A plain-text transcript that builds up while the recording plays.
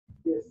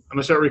I'm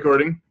gonna start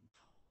recording.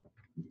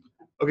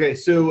 Okay,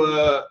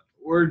 so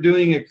we're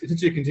doing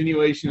essentially a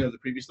continuation of the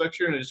previous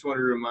lecture, and I just wanted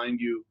to remind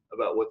you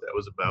about what that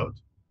was about.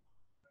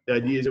 The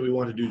idea is that we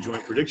want to do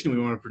joint prediction. We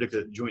want to predict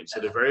a joint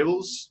set of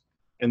variables,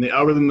 and the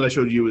algorithm that I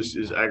showed you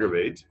is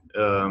aggregate.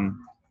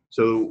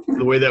 So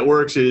the way that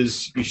works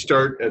is you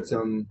start at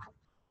some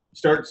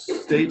start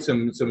state,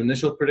 some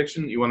initial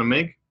prediction that you want to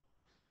make,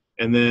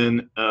 and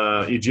then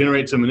you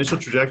generate some initial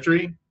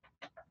trajectory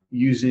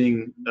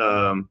using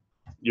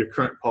your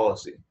current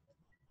policy,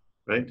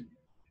 right?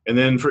 And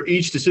then for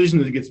each decision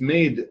that gets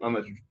made on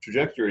the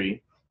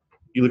trajectory,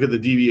 you look at the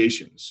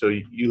deviations. So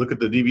you look at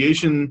the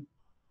deviation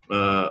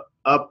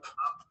up,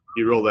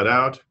 you roll that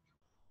out,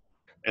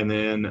 and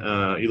then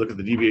you look at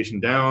the deviation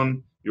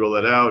down, you roll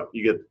that out,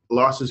 you get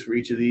losses for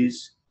each of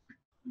these,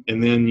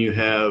 and then you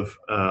have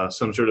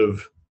some sort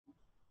of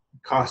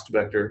cost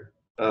vector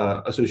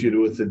associated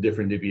with the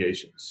different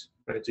deviations,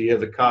 right? So you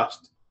have the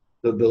cost,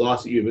 the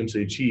loss that you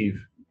eventually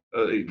achieve,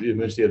 you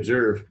eventually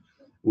observe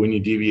when you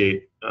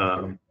deviate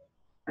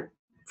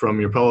from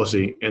your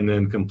policy, and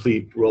then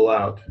complete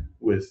rollout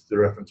with the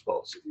reference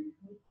policy.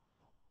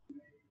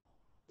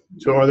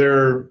 So are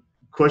there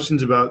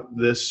questions about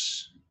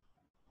this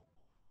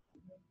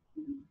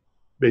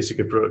basic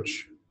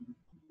approach?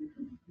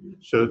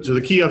 So the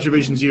key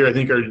observations here, I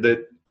think, are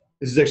that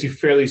this is actually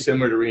fairly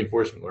similar to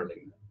reinforcement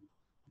learning.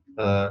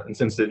 In the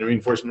sense that in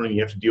reinforcement learning,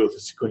 you have to deal with the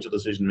sequential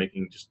decision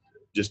making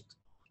just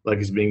like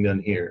it's being done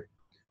here.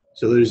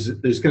 So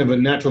there's kind of a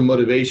natural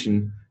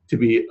motivation to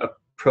be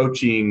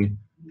approaching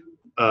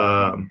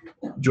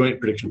joint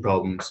prediction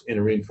problems in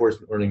a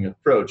reinforcement learning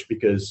approach,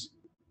 because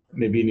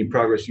maybe any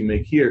progress you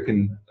make here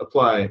can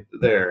apply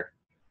there.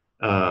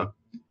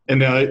 And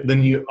now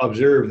then you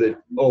observe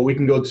that, oh, we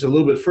can go just a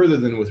little bit further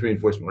than with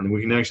reinforcement learning. We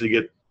can actually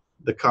get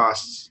the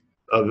costs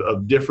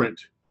of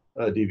different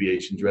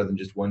deviations rather than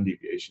just one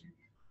deviation.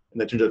 And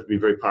that turns out to be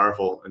very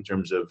powerful in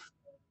terms of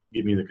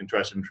giving you the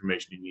contrastive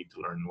information you need to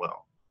learn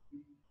well.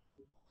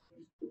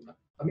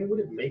 I mean, would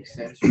it make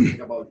sense to think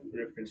about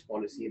reference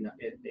policy in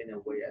a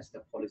way as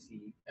the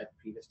policy at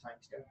previous time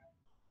step?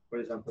 For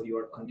example, you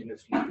are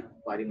continuously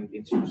fighting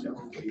against yourself.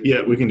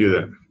 Yeah, we can do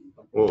that.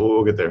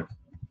 We'll get there.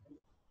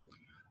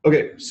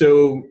 Okay,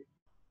 so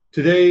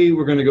today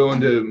we're going to go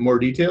into more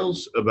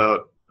details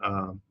about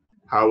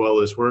how well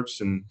this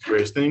works and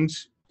various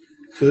things.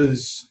 So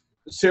there's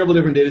several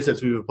different data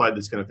sets we've applied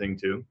this kind of thing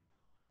to.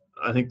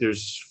 I think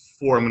there's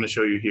 4 I'm going to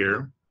show you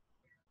here.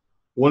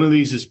 One of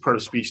these is part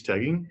of speech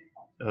tagging.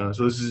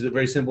 So this is a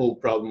very simple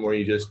problem where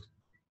you just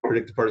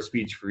predict the part of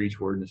speech for each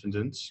word in a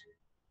sentence.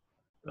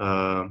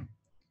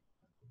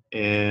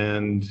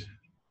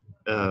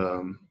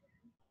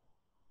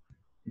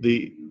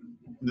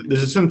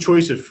 There's some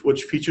choice of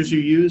which features you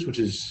use,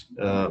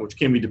 which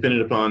can be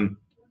dependent upon,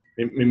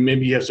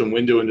 maybe you have some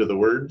window into the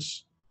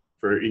words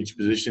for each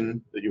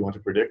position that you want to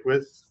predict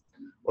with,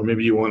 or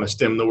maybe you want to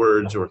stem the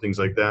words or things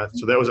like that.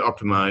 So that was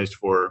optimized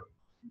for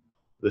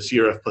the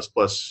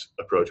CRF++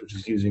 approach, which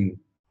is using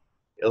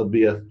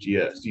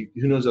LBFGS.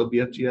 Who knows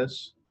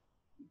LBFGS?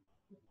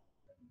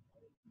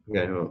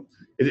 Okay, well,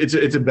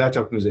 it's a batch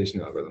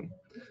optimization algorithm.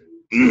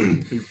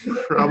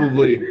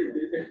 Probably.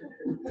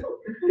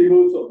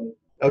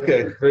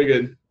 Okay, very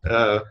good.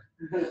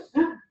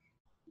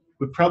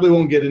 We probably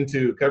won't get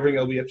into covering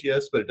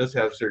LBFGS, but it does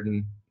have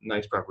certain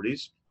nice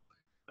properties.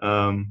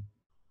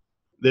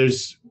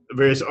 There's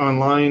various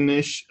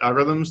online-ish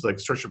algorithms like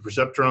Structured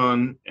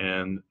Perceptron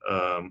and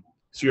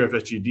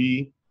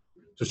CRF-SGD.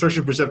 So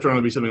Structured Perceptron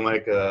would be something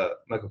like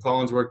Michael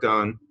Collins worked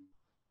on.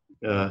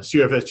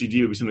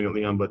 CRF-SGD would be something that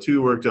Leon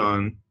Batu worked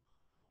on.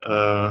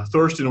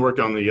 Thorsten worked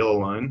on the yellow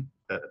line.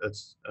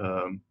 That's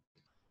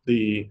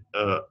the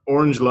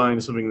orange line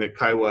is something that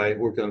Kai Wai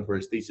worked on for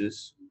his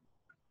thesis.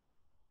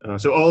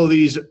 So all of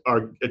these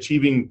are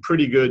achieving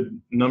pretty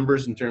good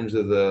numbers in terms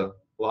of the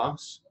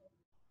loss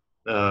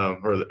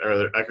or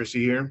their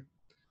accuracy here.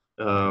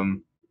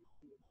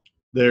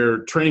 Their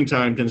training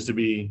time tends to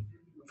be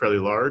fairly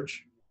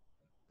large.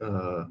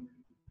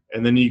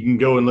 And then you can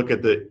go and look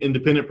at the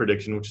independent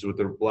prediction, which is what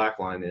the black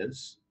line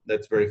is.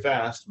 That's very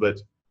fast,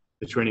 but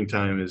the training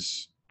time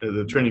is,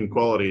 the training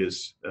quality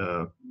is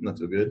not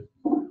so good.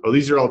 Oh,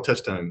 these are all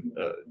test time,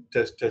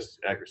 test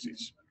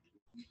accuracies.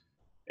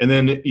 And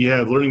then you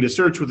have learning to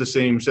search with the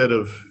same set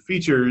of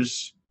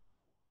features,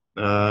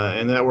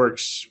 and that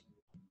works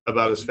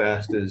about as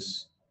fast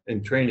as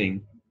in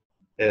training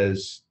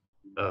as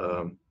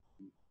the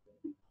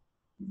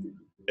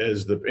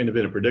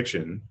independent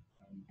prediction,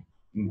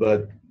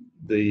 but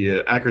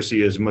the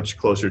accuracy is much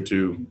closer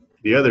to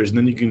the others. And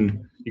then you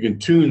can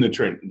tune the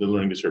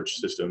learning to search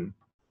system,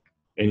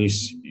 and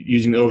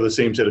using over the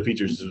same set of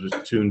features as was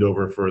tuned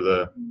over for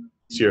the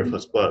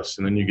CRF++,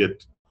 and then you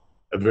get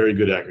a very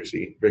good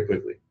accuracy very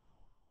quickly.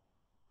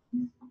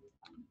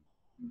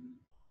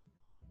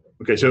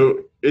 Okay,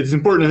 so it's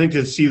important, I think,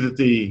 to see that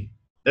the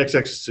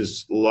x-axis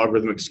is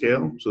logarithmic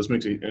scale, so this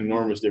makes an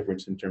enormous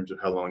difference in terms of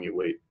how long you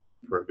wait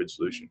for a good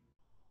solution.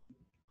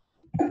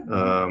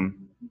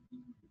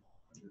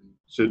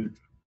 So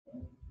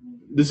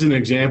this is an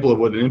example of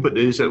what an input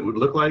data set would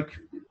look like.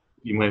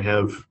 You might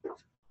have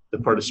the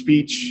part of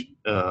speech,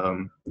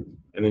 and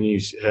then you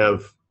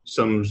have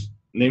some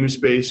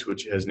namespace,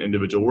 which has an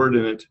individual word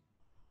in it.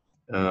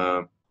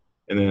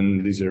 And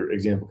then these are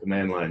example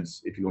command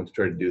lines if you want to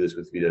try to do this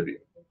with VW.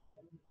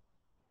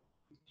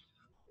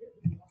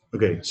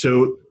 Okay,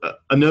 so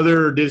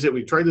another data set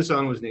we tried this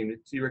on was named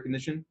entity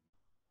recognition.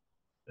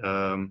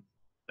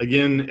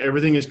 Again,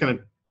 everything is kind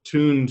of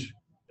tuned,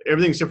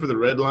 everything except for the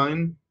red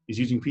line is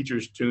using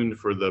features tuned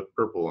for the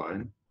purple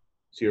line,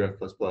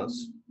 CRF++.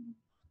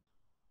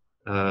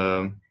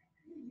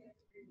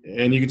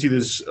 And you can see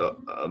there's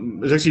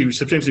actually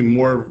substantially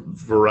more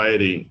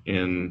variety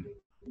in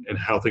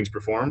how things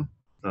perform.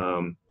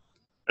 I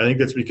think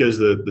that's because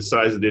the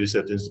size of the data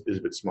set is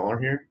a bit smaller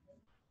here.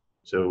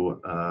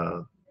 So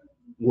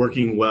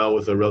working well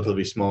with a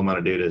relatively small amount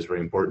of data is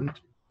very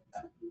important.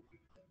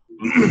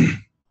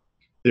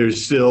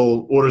 There's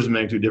still orders of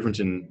magnitude difference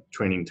in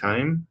training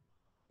time,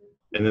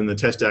 and then the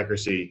test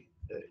accuracy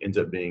ends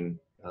up being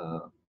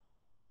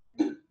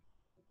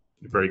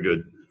very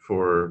good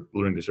for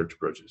learning to search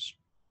approaches.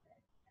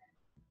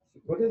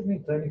 What does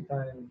mean training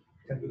time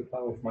 10 to the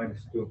power of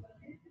 -2?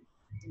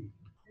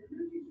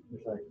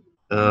 It's like,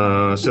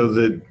 So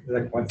the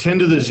like 10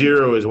 to the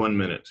 0 is 1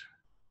 minute.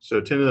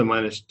 So 10 to the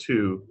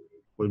 -2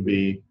 would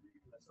be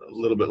a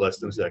little bit less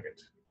than a second,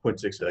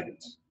 0.6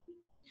 seconds.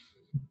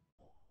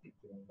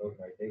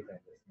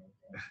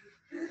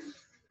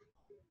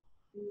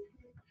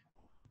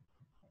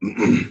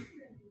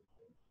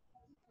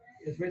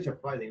 It's very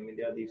surprising. I mean,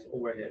 there are these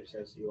overheads,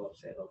 as you all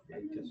said, of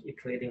like just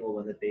iterating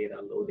over the data,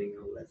 loading,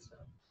 all that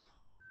stuff.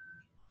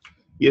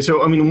 Yeah,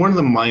 so I mean, one of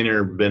the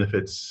minor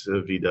benefits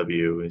of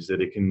VW is that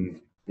it can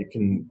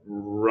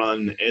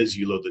run as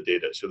you load the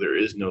data, so there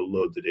is no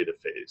load the data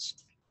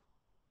phase.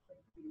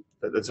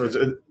 That's what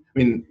I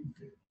mean.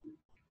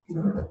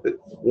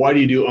 Why do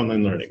you do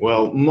online learning?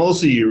 Well,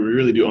 mostly you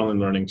really do online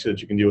learning so that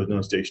you can deal with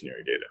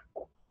non-stationary data,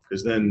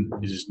 because then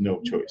there's just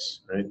no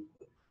choice, right?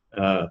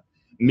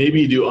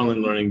 Maybe you do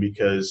online learning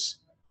because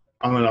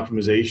online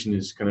optimization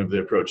is kind of the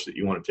approach that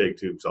you want to take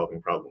to solving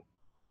a problem.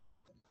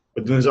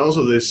 But then there's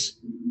also this,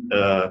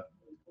 how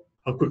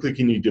quickly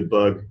can you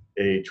debug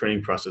a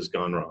training process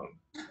gone wrong?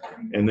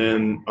 And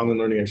then online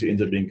learning actually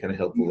ends up being kind of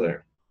helpful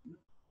there.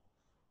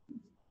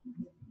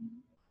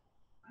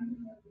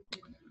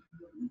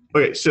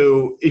 Okay,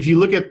 so if you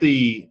look at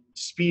the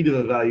speed of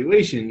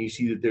evaluation, you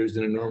see that there's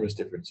an enormous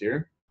difference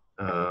here.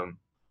 I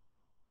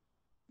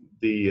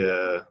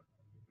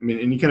mean,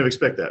 and you kind of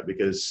expect that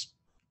because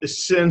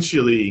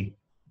essentially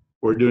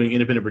we're doing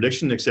independent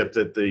prediction, except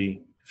that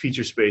the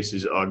feature space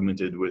is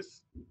augmented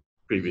with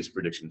previous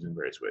predictions in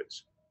various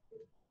ways.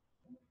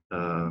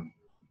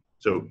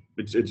 So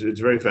it's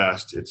very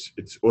fast.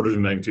 It's orders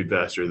of magnitude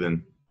faster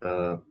than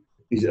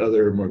these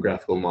other more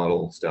graphical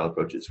model style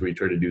approaches where you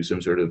try to do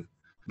some sort of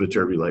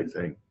Viterbi-like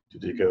thing to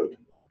decode.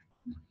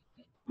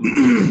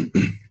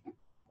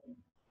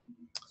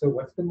 So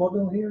what's the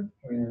model here?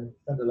 I mean,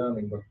 it's under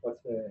learning, but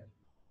what's the,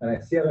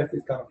 and CRF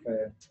is kind of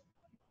a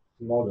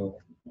model.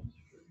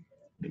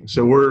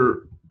 So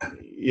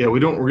we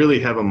don't really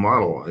have a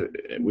model.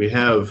 We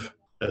have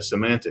a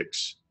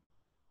semantics,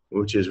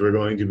 which is we're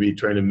going to be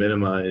trying to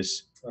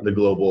minimize the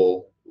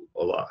global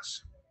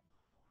loss.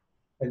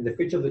 And the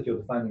features that you're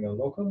defining are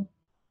local?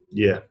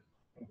 Yeah.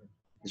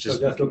 It's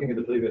just looking at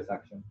the previous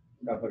action.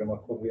 I mean,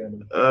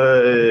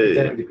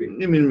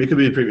 it could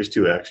be the previous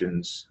two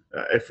actions.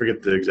 I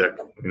forget the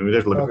exact. I mean, we'd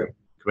have to look at the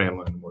command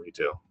line in more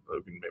detail,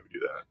 but we can maybe do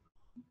that.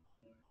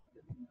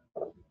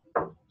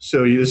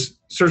 So you just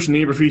search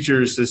neighbor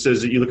features that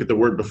says that you look at the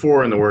word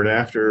before and the word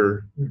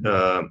after.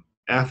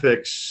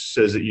 Affix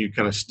says that you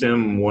kind of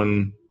stem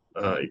one,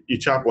 you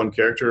chop one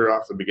character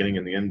off the beginning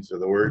and the end of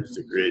the words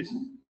to create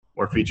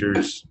more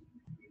features.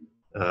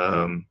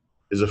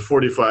 There's a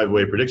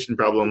 45-way prediction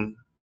problem.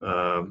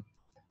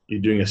 You're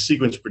doing a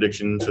sequence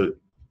prediction, so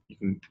you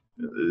can.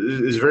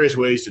 There's various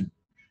ways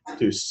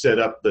to set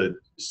up the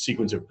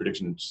sequence of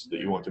predictions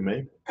that you want to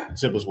make. The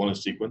simplest one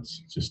is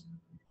sequence. It's just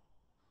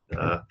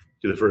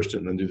do the first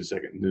and then do the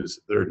second, and do the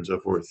third, and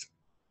so forth.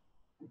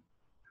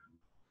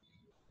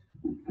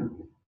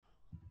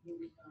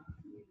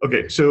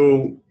 Okay,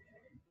 so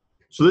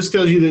this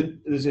tells you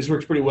that this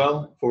works pretty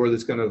well for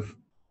this kind of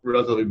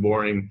relatively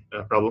boring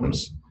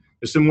problems.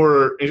 There's some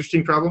more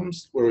interesting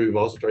problems where we've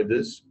also tried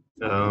this.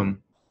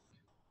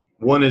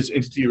 One is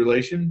entity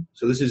relation.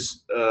 So this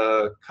is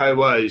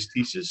Kaiwai's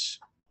thesis.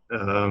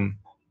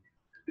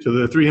 So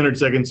the 300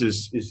 seconds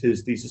is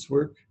his thesis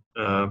work.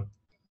 And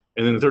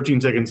then the 13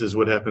 seconds is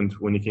what happened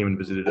when he came and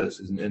visited us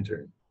as an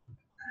intern.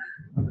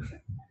 And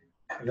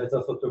that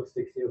also took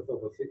 6 years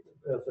over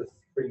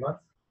 3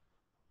 months?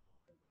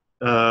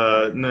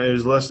 No, it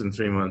was less than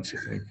 3 months, I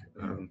think.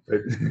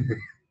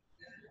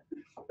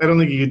 I don't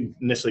think you could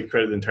necessarily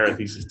credit the entire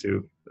thesis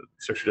to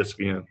Structured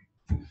SVM.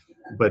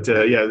 But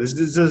yeah, this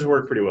does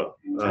work pretty well.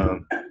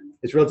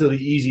 It's relatively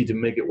easy to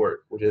make it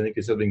work, which I think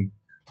is something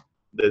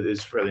that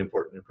is fairly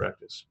important in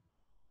practice.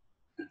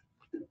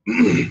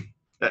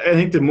 I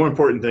think the more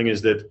important thing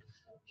is that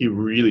he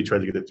really tried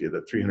to get it to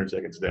that 300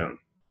 seconds down.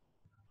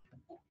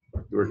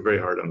 We worked very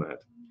hard on that.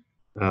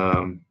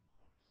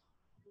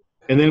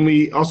 And then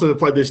we also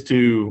applied this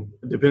to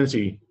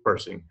dependency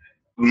parsing.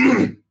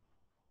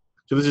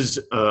 So this is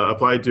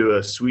applied to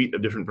a suite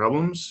of different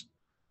problems.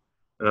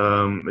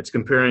 It's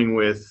comparing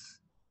with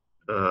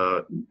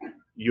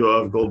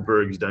Yoav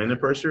Goldberg's Dyna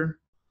parser,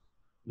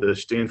 the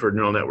Stanford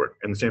neural network,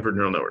 and the Stanford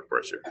neural network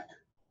parser.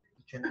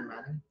 Chen and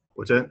Manning?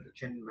 What's that?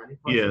 Chen and Manning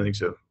Yeah, I parser? think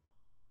so.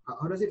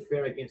 How does it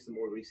fare against the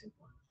more recent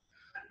one?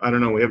 I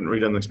don't know. We haven't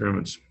redone the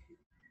experiments.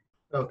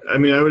 Okay. I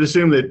mean, I would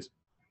assume that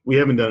we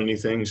haven't done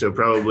anything, so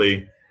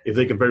probably if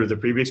they compared with the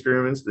previous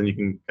experiments, then you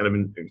can kind of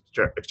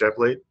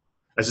extrapolate.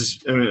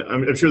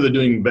 I'm sure they're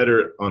doing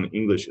better on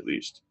English at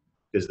least,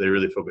 because they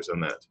really focus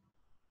on that.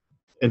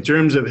 In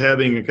terms of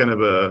having a kind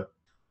of a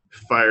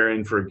fire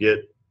and forget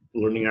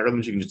learning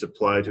algorithms you can just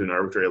apply to an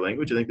arbitrary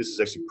language, I think this is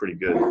actually pretty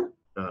good.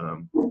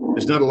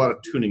 There's not a lot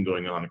of tuning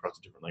going on across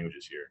the different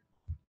languages here.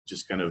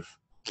 Just kind of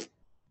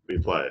we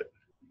apply it.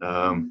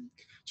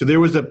 So there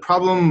was a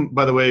problem,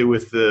 by the way,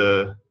 with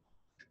the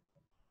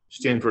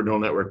Stanford neural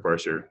network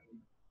parser,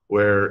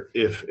 where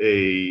if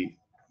a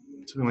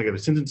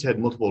sentence had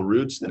multiple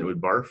roots, then it would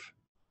barf,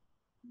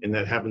 and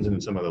that happens in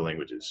some other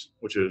languages,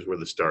 which is where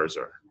the stars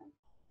are.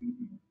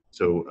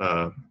 So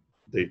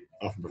they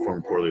often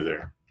perform poorly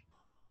there.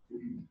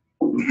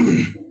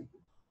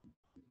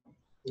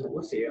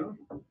 What's the AR?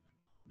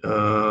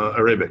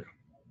 Arabic.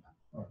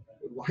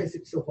 Why is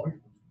it so hard?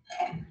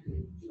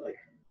 Like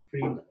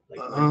pretty like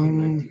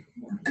 1990.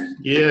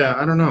 Yeah,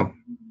 I don't know.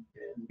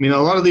 I mean,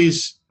 a lot of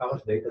these. How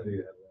much data do you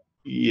have?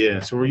 Yeah,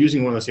 so we're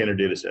using one of the standard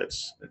data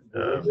sets.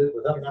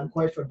 And I'm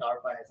quite sure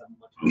DARPA has a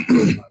much more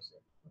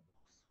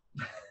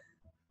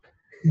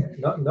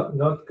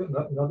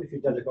not if you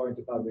judge according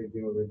to how they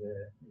deal with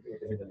the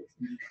Middle East.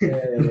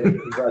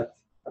 But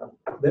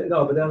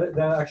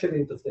there are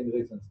actually interesting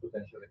reasons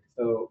potentially.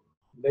 So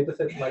data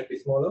sets might be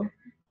smaller.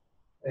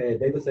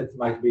 Data sets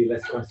might be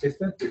less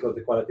consistent because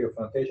the quality of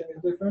annotation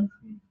is different.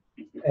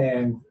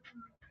 And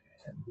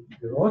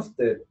the most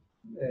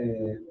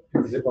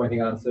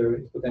disappointing answer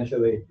is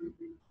potentially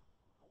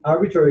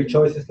arbitrary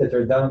choices that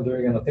are done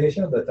during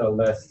annotation that are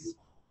less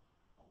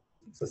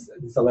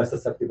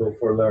susceptible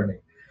for learning,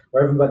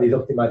 where everybody is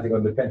optimizing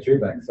on the pen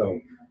treeback. So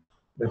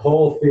the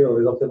whole field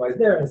is optimized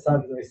there, and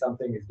suddenly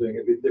something is doing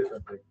a bit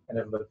differently, and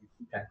everybody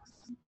panics.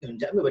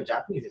 But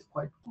Japanese is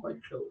quite close.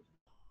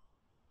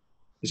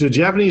 So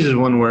Japanese is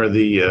one where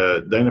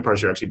the Dyna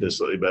parser actually does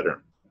slightly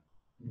better,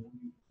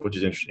 which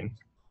is interesting.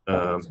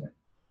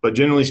 But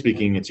generally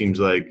speaking, it seems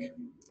like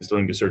this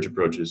learning to search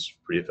approach is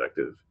pretty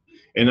effective.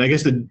 And I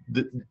guess the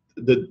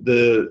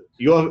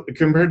Yoav,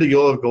 compared to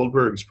Yoav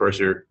Goldberg's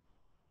parser,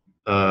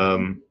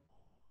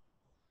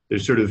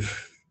 there's sort of,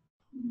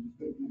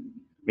 I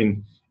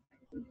mean,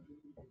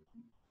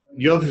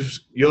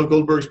 Yoav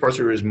Goldberg's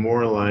parser is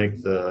more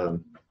like the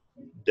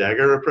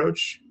Dagger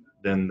approach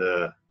than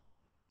the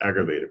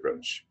Aggravate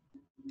approach,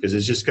 because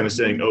it's just kind of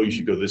saying, oh, you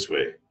should go this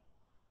way,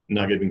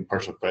 not giving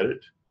partial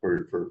credit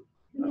for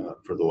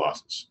the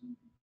losses.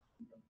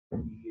 I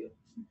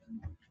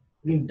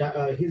mean,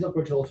 his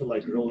approach also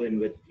like roll in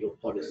with your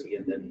policy,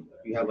 and then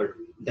you have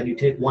then you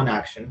take one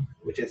action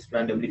which is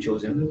randomly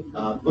chosen,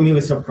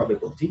 with some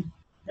probability,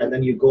 and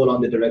then you go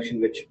along the direction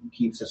which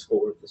keeps the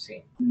score the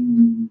same.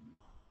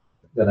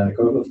 Dynamic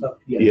oracle stuff?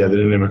 Yeah, the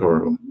dynamic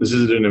oracle. This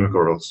is the dynamic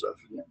oracle stuff.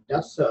 Yeah,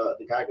 that's the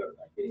Dagger.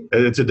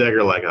 It's a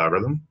Dagger-like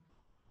algorithm,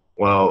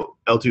 while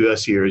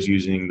L2S here is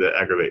using the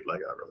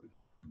Aggravate-like algorithm.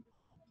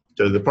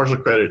 So the partial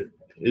credit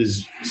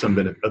is some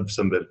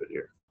benefit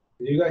here.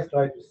 Did you guys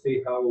try to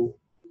see how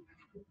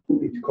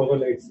it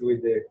correlates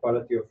with the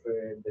quality of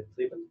the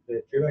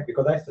treeback?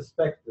 Because I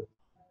suspect that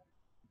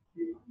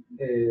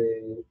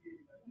the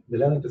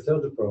learning to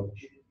search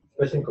approach,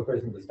 especially in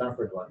comparison to the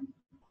Stanford one,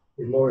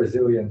 is more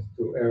resilient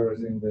to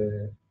errors in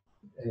the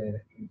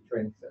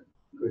training set.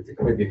 It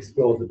could maybe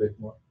explode a bit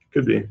more.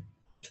 Could be.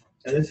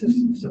 And this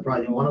is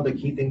surprising. One of the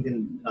key things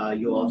in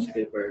Yoav's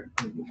paper,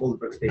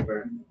 Goldberg's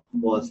paper,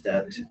 was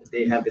that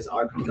they have this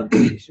RP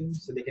computation,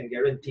 so they can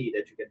guarantee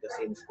that you get the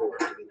same score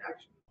in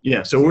action.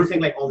 Yeah. So we're we're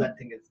saying like all that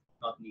thing is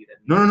not needed.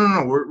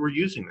 No. We're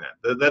using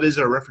that. That is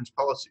our reference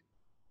policy.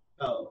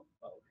 Oh.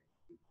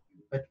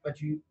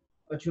 But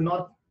you're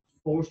not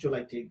forced to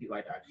like take the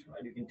right action,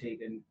 right? You can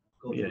take and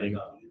go to like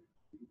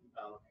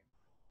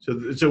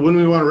So when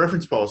we want a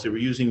reference policy, we're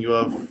using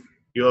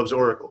Yoav's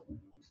oracle,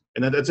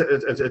 and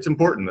it's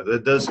important.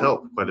 That does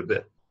help quite a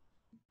bit.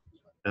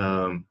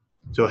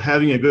 So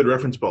having a good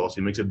reference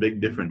policy makes a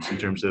big difference in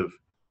terms of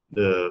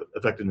the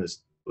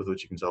effectiveness with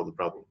which you can solve the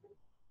problem.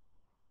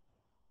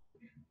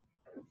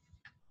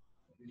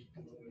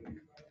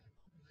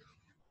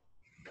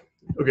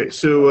 Okay,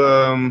 so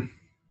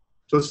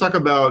let's talk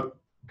about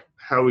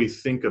how we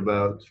think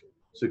about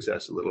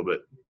success a little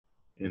bit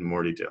in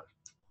more detail.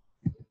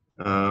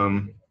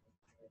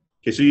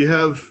 Okay, so you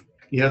have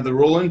the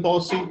roll-in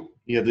policy,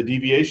 you have the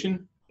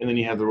deviation, and then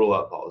you have the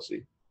rollout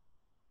policy.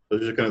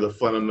 Those are kind of the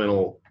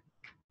fundamental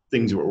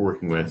things that we're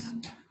working with.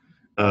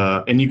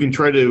 And you can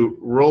try to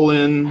roll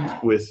in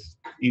with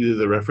either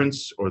the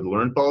reference or the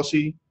learn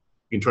policy.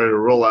 You can try to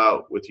roll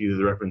out with either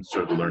the reference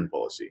or the learn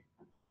policy.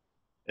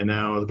 And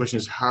now the question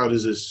is, how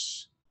does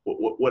this,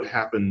 what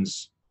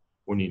happens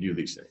when you do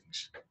these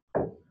things?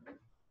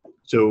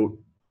 So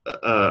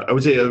I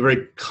would say a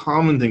very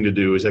common thing to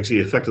do is actually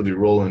effectively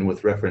roll in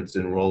with reference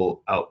and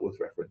roll out with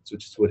reference,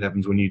 which is what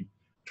happens when you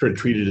try to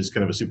treat it as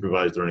kind of a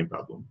supervised learning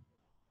problem.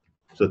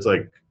 So it's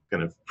like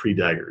kind of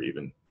pre-Dagger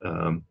even.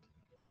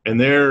 And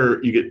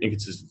there you get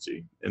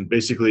inconsistency. And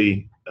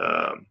basically,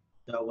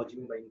 What do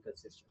you mean by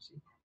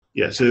inconsistency?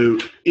 yeah, so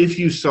if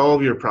you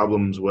solve your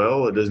problems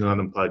well, it does not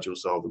imply that you'll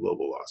solve the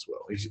global loss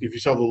well. If you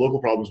solve the local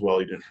problems well,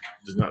 it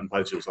does not imply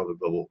that you'll solve the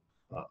global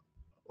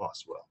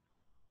loss well.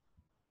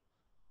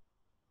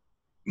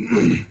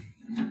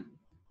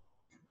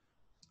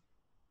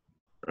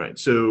 All right,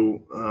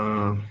 so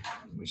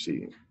let me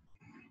see.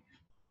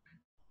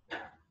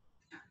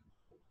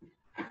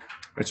 All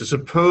right, so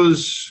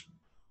suppose,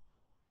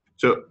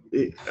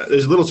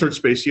 there's a little search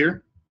space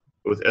here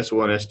with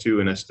S1,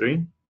 S2, and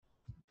S3.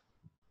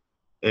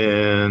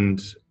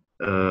 And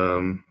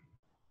I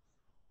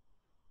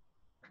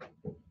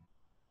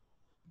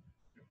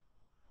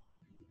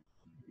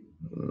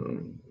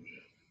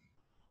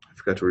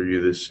forgot to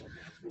review this.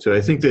 So I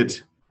think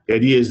that the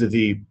idea is that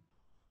the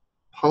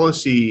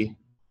policy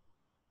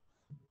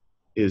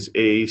is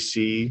A,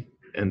 C,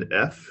 and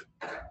F.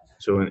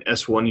 So in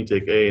S1 you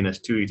take A, and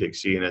S2 you take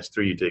C, and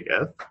S3 you take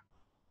F.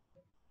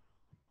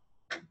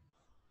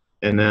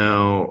 And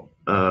now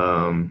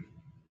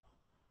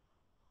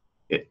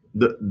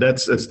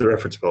that's the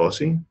reference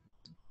policy.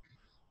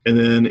 And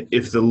then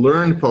if the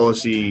learned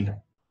policy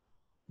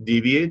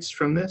deviates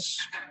from this,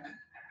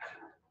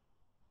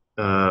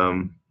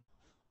 you're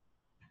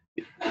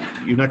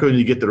not going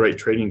to get the right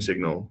training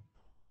signal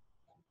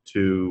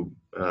to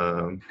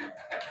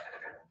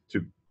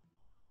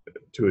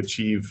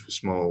achieve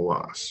small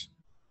loss.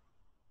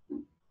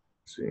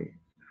 Let's see.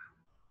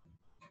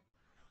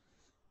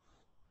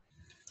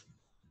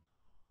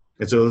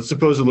 And so let's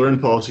suppose the learned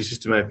policy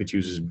systematically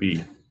chooses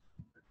B.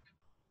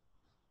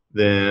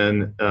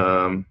 Then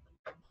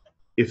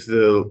if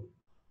the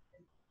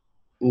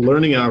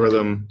learning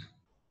algorithm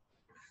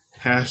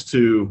has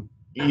to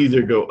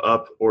either go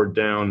up or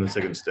down the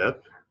second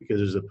step, because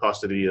there's a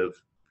paucity of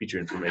feature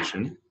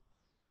information,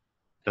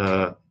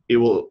 it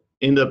will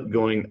end up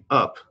going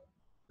up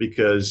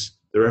because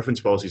the reference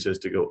policy says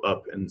to go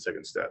up in the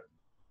second step.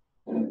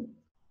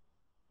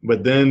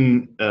 But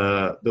then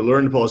the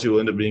learned policy will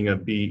end up being a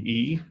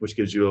BE, which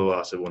gives you a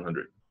loss of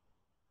 100.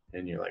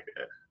 And you're like,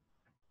 eh.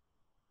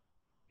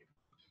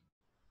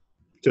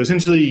 So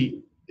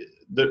essentially,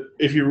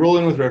 if you roll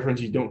in with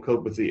reference, you don't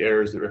cope with the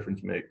errors that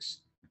reference makes,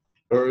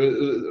 or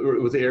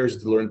with the errors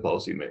that the learned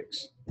policy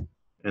makes.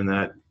 And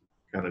that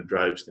kind of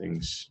drives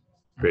things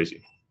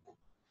crazy.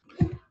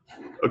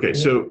 Okay,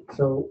 so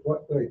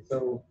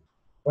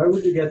why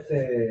would you get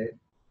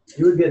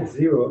you would get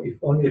 0 if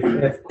only if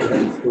F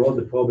corrects to all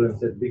the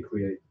problems that B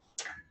creates,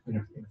 in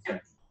a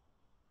sense.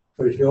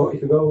 So if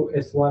you go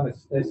S1,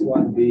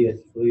 S1B,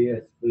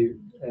 S3, S3,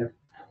 F,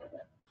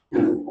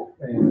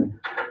 and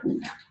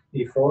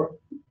E4,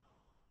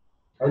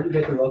 how do you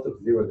get a loss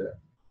of 0 there?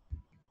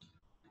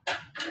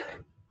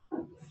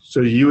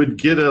 So you would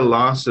get a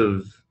loss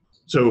of,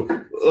 so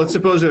let's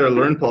suppose that our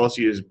learned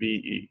policy is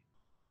BE.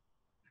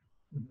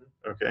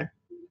 Okay.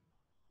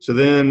 So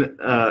then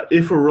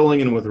if we're rolling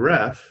in with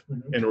ref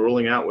and we're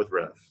rolling out with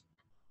ref,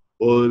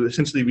 we'll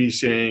essentially be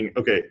saying,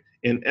 okay,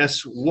 in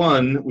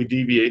S1, we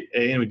deviate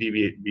A and we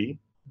deviate B.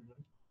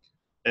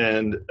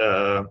 And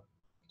so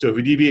if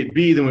we deviate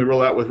B, then we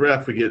roll out with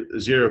ref, we get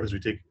 0 because we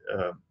take,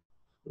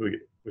 we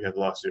have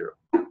loss 0.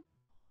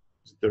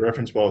 The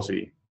reference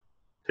policy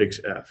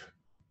takes F,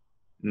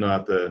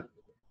 not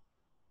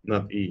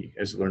E,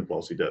 as the learned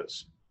policy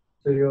does.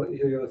 So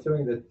you're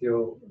assuming that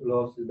your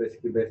loss is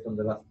basically based on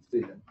the last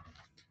decision.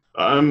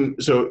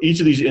 So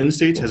each of these end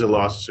states has a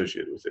loss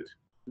associated with it.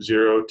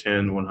 0,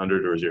 10,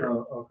 100, or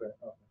 0. Oh, okay.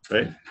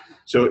 Right?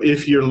 So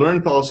if your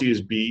learned policy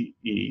is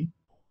BE,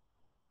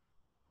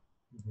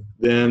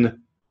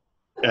 then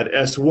at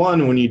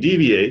S1, when you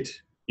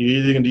deviate, you're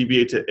either going to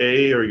deviate to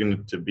A or you're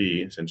going to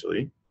B,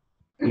 essentially.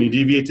 When you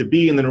deviate to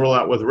B and then roll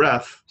out with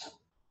ref,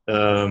 you're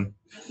going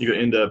to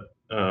end up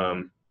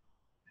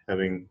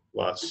having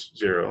loss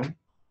 0.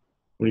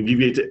 When you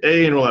deviate to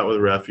A and roll out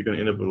with ref, you're going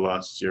to end up with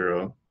loss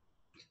 0.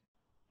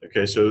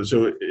 Okay, so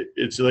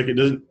it's like it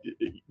doesn't.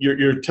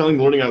 You're telling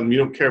the learning algorithm you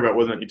don't care about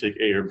whether or not you take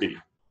A or B,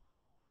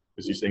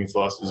 because you're saying it's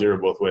lost to 0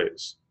 both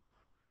ways.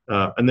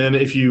 And then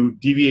if you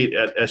deviate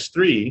at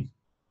S3,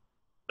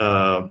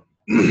 no,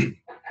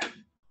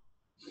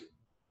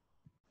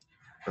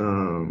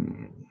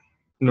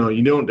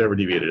 you don't ever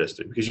deviate at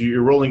S3 because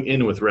you're rolling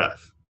in with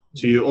ref.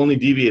 So you only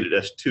deviate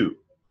at S2.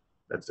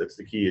 That's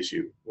the key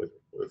issue with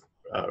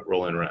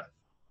roll in ref.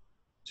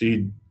 So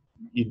you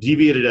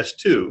deviate at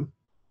S2.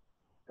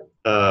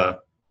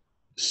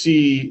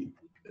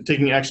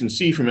 Taking action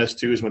C from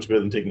S2 is much better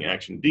than taking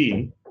action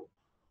D.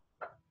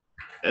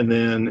 And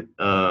then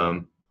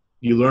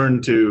you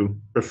learn to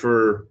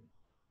prefer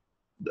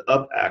the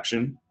up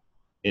action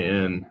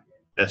in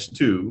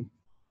S2,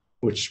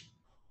 which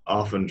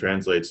often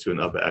translates to an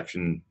up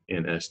action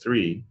in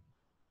S3,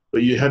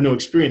 but you have no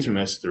experience from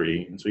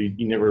S3, and so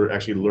you never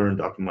actually learned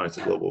to optimize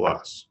the global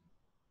loss.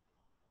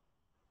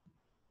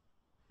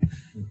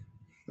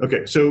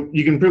 Okay, so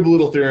you can prove a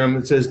little theorem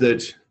that says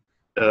that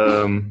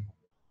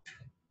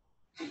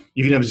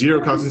you can have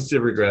zero constancy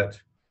of regret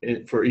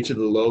for each of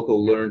the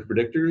local learned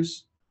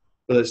predictors,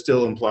 but that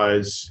still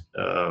implies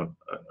an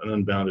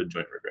unbounded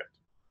joint regret.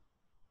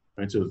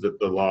 Right, so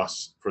the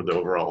loss for the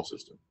overall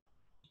system.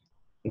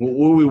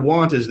 What we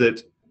want is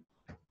that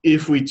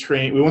if we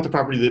want the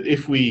property that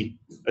if we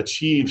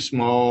achieve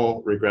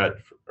small regret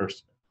or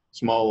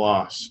small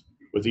loss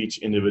with each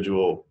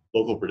individual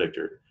local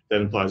predictor,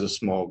 that implies a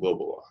small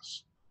global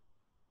loss.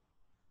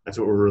 That's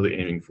what we're really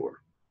aiming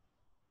for.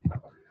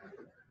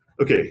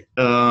 Okay.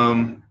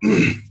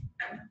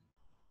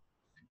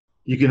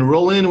 You can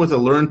roll in with a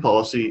learn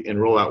policy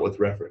and roll out with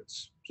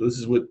reference. So this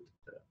is what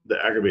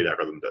the aggregate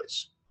algorithm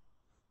does.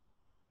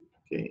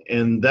 Okay,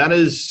 and that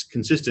is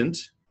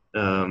consistent,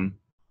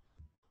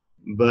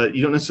 but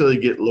you don't necessarily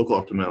get local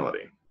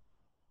optimality.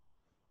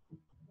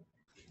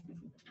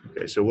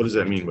 Okay, so what does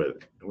that mean by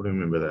that? What do I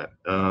mean by that?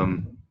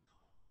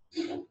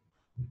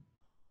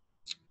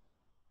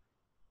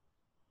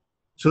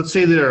 So let's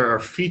say that our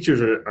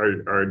features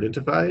are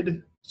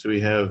identified. So we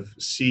have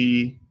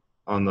C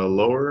on the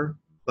lower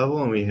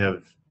level, and we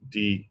have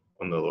D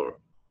on the lower.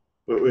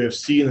 But we have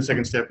C in the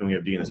second step, and we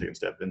have D in the second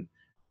step. And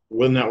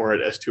whether or not we're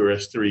at S2 or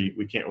S3,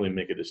 we can't really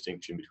make a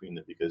distinction between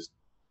them because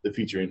the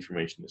feature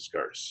information is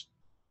scarce.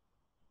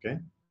 Okay.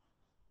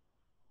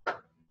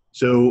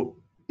 So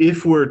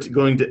if we're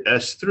going to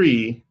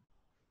S3,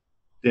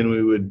 then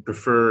we would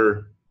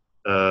prefer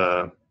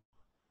to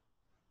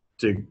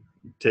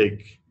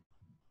take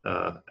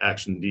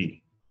action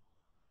D.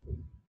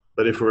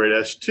 But if we're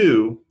at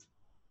S2,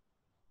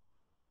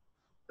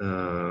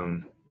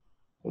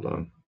 hold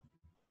on.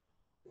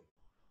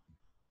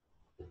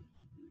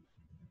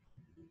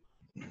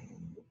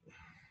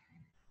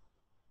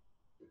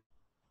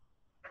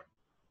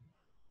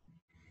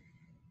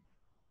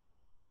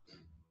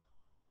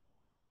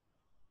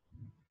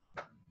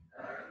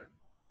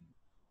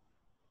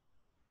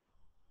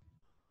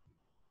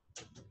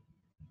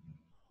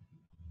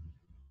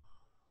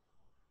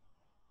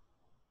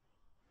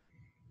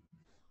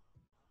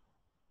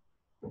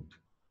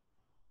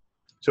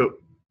 So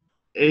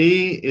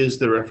A is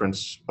the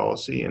reference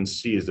policy and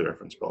C is the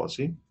reference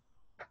policy.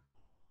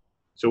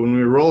 So when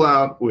we roll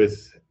out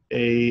with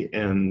A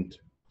and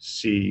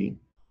C,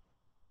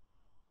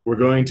 we're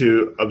going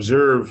to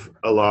observe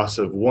a loss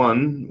of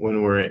 1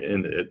 when we're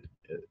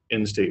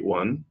in state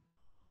 1.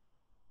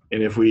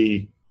 And if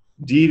we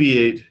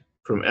deviate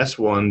from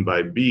S1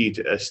 by B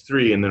to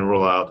S3 and then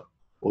roll out,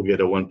 we'll get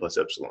a 1 plus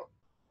epsilon.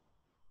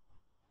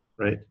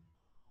 Right?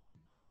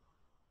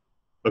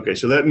 Okay,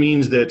 so that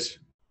means that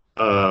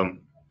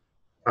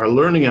our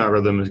learning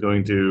algorithm is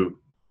going to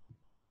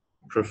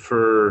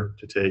prefer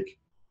to take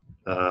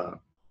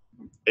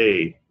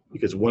A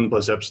because 1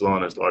 plus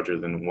epsilon is larger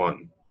than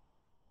 1.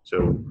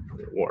 So,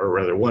 or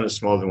rather, 1 is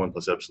smaller than 1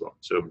 plus epsilon.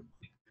 So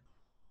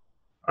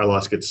our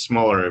loss gets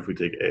smaller if we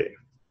take A.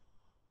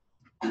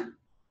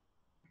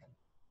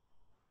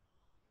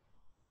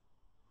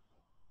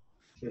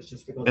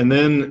 And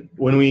then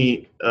when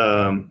we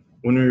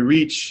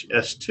reach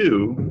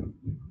S2,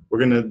 we're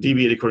going to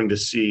deviate according to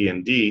C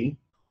and D.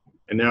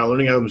 And now our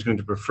learning algorithm is going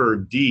to prefer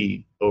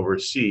D over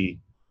C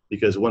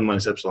because 1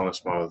 minus epsilon is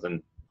smaller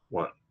than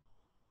 1.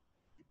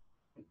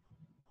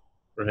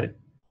 Right?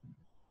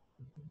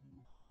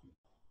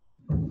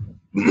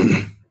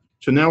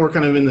 So now we're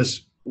kind of in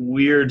this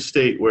weird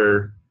state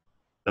where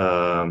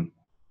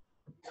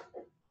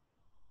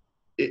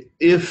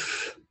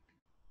if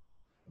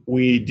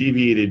we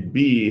deviated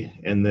B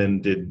and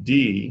then did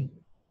D,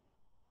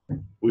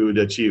 we would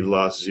achieve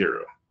loss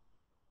 0.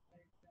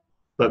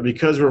 But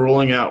because we're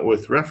rolling out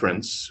with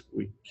reference,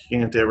 we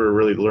can't ever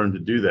really learn to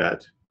do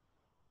that.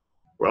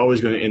 We're always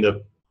going to end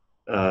up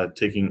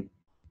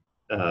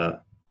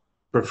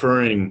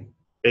preferring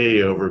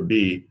A over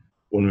B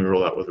when we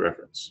roll out with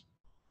reference.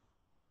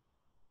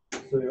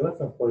 So your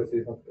reference policy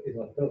is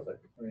not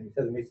perfect. I mean, it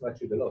has a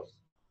mismatch with the loss.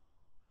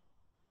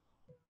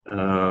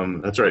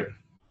 That's right.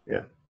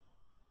 Yeah.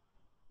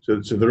 So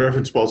the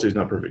reference policy is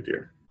not perfect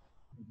here.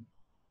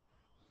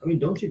 I mean,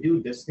 don't you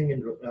do this thing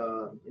in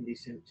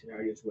these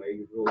scenarios where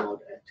you roll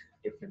out at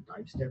different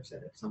time steps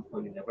and at some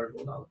point you never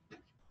roll out?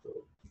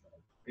 So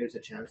there's a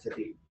chance that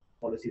the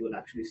policy will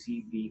actually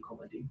see B,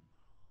 D.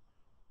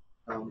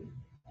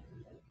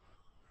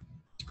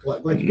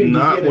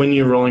 Not when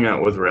you're rolling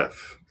out with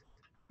ref.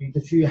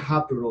 So you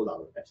have to roll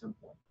out at some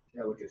point. Is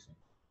that what you're saying?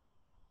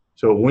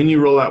 So when you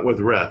roll out with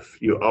ref,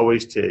 you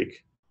always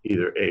take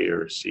either A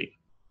or C.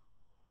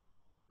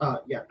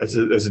 Yeah. That's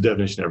a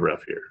definition of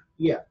ref here.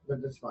 Yeah,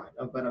 that's fine.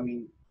 But I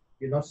mean,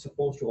 you're not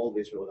supposed to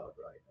always roll out,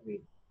 right? I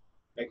mean,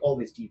 like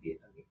always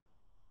deviate. I mean.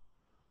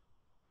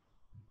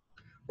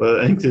 Well,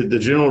 I think the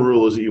general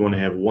rule is that you want to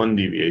have 1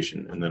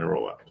 deviation and then a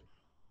rollout.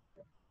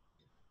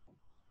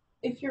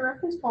 if your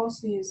reference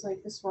policy is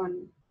like this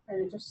one,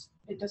 and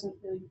it doesn't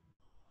really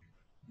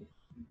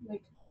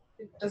like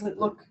it doesn't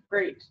look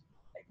great.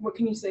 Like, what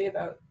can you say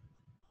about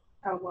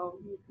how well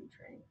you can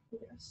train? I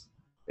guess.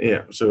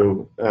 Yeah.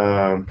 So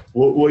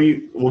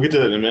we'll get to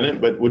that in a minute.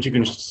 But what you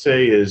can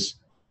say is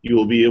you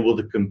will be able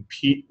to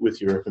compete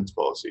with your reference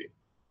policy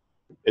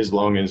as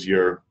long as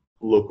your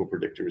local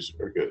predictors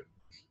are good.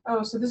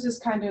 Oh, so this is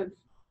kind of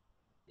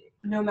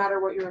no matter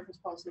what your reference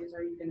policy is,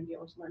 are you going to be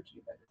able to learn to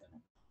do better than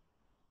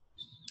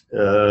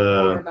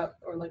it?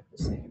 Or like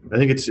the same? I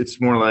think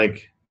it's more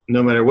like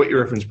no matter what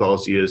your reference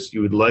policy is,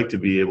 you would like to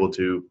be able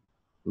to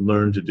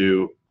learn to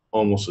do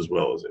almost as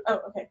well as it.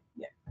 Oh, okay,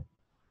 yeah.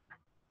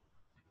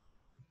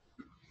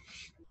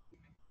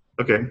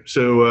 Okay,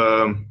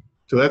 so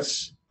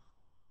that's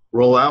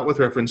roll out with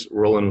reference,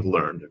 roll in with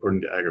learned,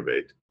 according to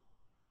Aggravate.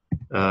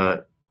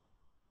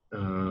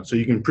 So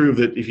you can prove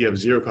that if you have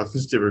zero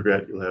cost-sensitive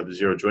regret, you'll have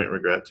zero joint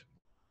regret.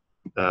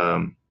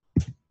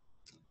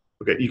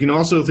 Okay, you can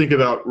also think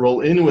about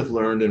roll in with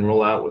learned and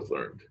roll out with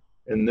learned.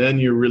 And then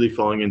you're really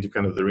falling into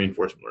kind of the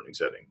reinforcement learning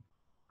setting.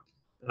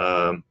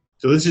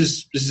 So this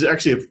is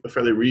actually a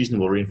fairly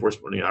reasonable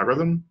reinforcement learning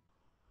algorithm,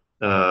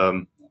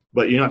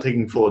 but you're not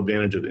taking full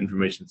advantage of the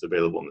information that's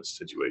available in this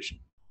situation,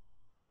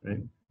 right?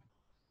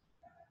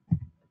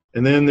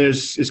 And then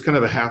it's kind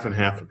of a half and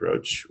half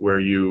approach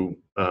where you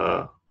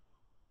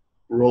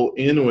roll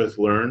in with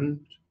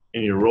learned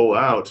and you roll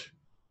out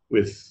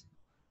with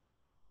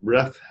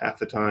ref half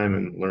the time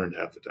and learned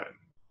half the time.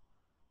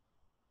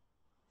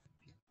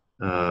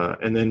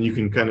 And then you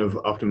can kind of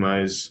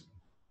optimize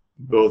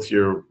both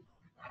your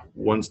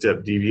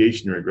one-step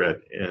deviation regret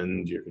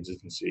and your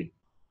consistency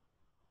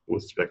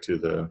with respect to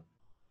the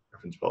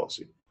reference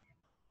policy.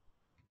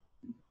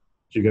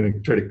 So you're going to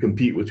try to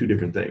compete with two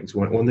different things.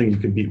 One thing you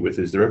compete with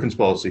is the reference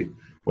policy.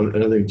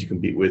 Another thing you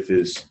compete with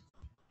is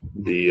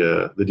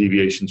the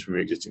deviations from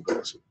your existing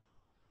policy.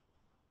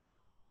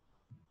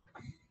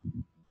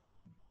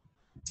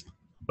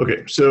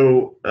 Okay,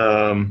 so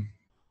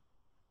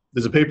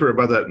there's a paper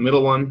about that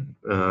middle one.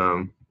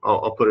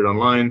 I'll put it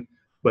online.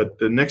 But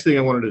the next thing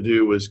I wanted to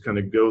do was kind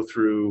of go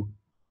through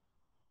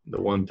the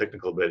one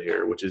technical bit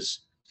here, which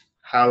is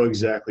how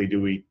exactly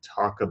do we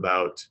talk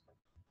about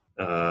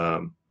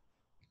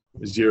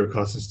zero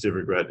cost-sensitive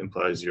regret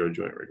implies zero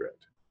joint regret.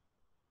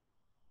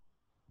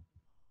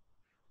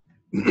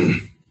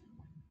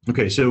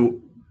 Okay, so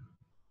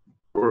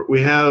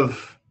we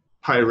have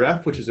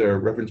PyRef, which is our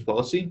reference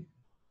policy.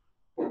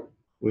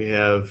 We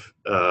have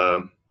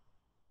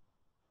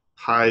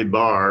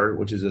PyBar,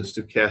 which is a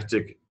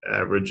stochastic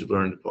average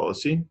learned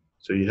policy.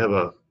 So you have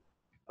a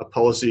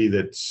policy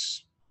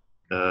that's,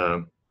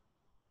 I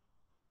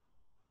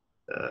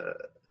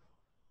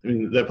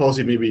mean, that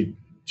policy may be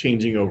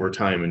changing over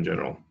time in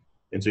general.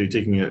 And so you're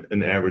taking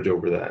an average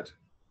over that.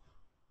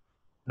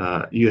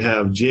 You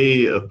have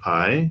J of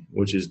pi,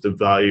 which is the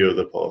value of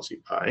the policy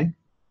pi.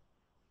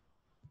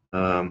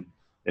 And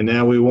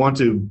now we want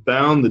to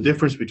bound the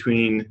difference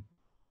between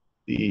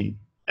the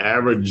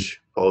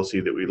average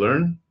policy that we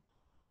learn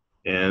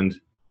and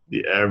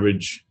the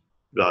average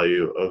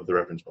value of the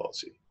reference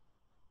policy.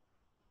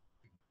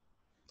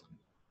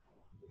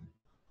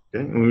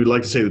 Okay, and we would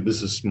like to say that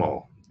this is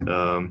small.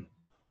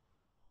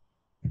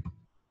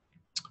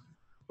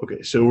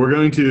 Okay, so we're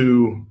going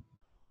to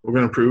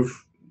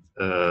prove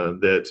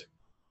that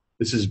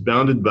this is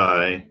bounded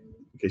by,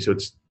 okay, so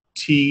it's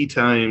t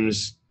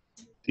times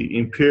the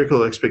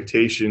empirical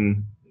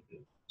expectation.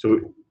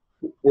 So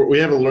we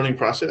have a learning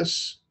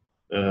process.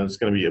 It's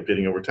going to be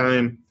updating over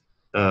time.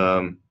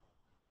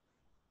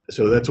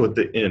 So that's what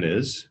the n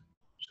is.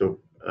 So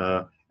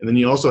and then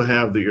you also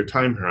have your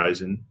time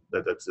horizon.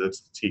 That's the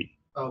t.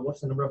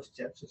 What's the number of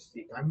steps? Is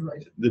the time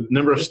horizon? The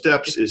number of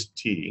steps is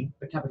t.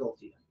 The capital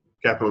T.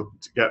 Capital,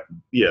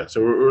 yeah.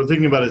 So we're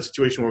thinking about a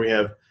situation where we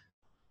have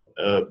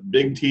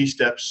big T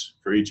steps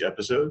for each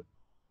episode.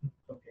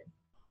 Okay.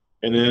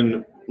 And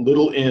then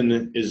little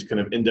n is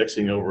kind of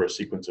indexing over a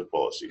sequence of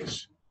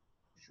policies.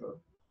 Sure.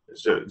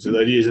 So the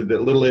idea is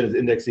that little n is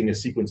indexing a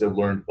sequence of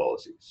learned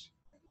policies.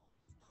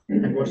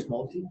 And what's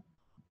small t?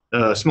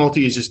 Small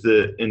t is just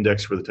the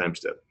index for the time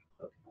step.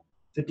 Okay.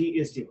 So t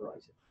is the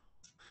horizon.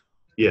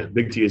 Yeah,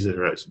 big T is the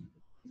horizon.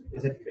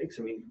 Is it fixed?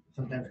 I mean,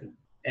 sometimes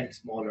n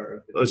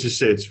smaller. Let's just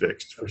say it's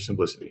fixed for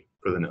simplicity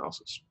for the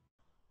analysis.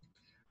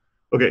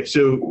 Okay,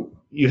 so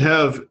you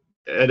have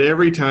at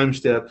every time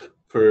step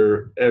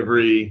for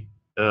every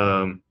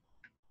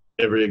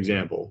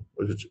example,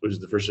 which is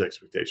the first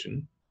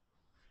expectation,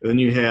 and then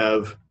you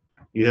have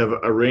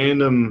a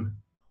random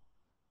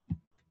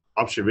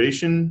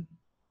observation,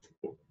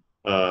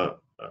 a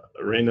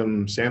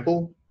random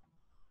sample,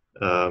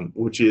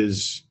 which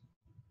is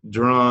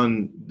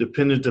drawn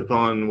dependent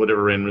upon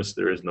whatever randomness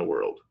there is in the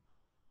world.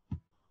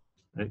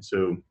 Right,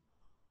 so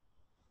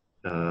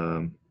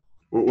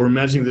we're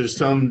imagining there's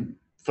some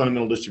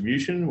fundamental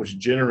distribution which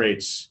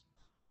generates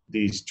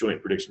these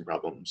joint prediction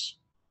problems.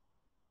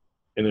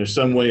 And there's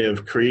some way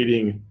of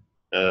creating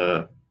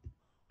an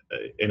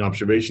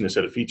observation, a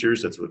set of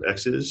features, that's what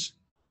X is,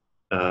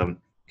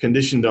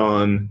 conditioned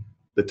on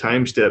the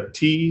time step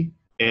t,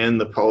 and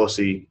the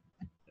policy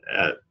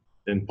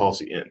in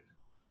policy n,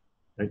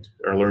 right?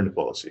 Our learned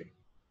policy.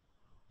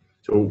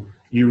 So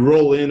you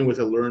roll in with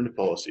a learned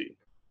policy,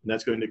 and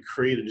that's going to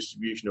create a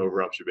distribution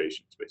over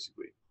observations,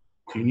 basically.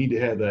 So you need to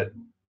have that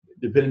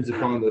dependence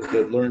upon the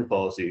learned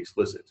policy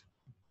explicit.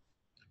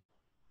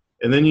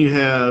 And then you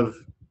have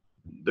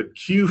the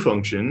Q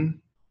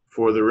function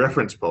for the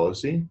reference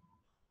policy.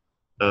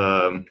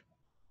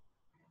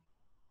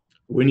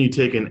 When you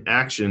take an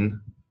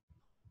action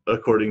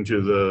according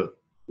to the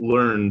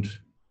learned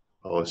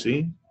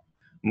policy,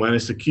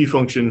 minus the Q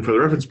function for the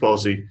reference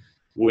policy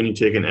when you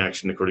take an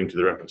action according to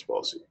the reference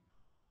policy.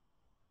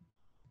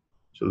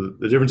 So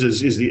the difference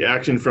is the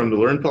action from the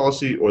learned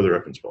policy or the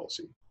reference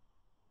policy.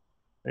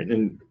 Right?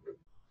 And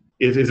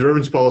if the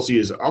reference policy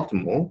is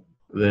optimal,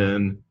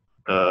 then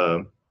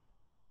the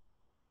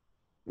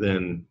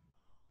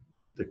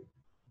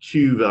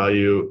Q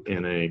value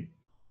in a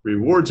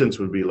reward sense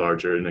would be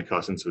larger and the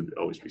cost sense would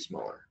always be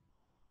smaller.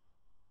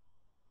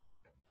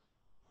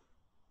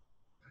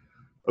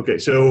 Okay,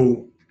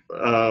 so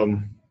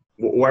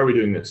why are we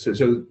doing this?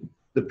 So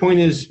the point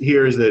is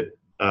here is that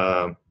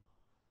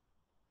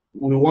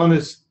we want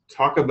to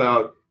talk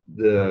about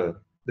the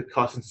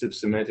cost-sensitive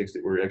semantics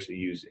that we're actually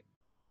using.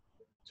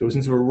 So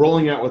since we're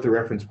rolling out with the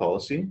reference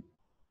policy,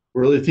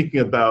 we're really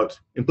thinking about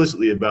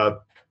implicitly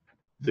about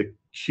the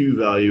Q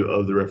value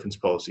of the reference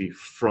policy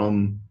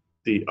from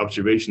the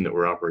observation that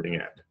we're operating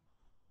at.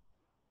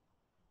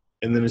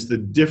 And then it's the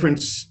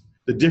difference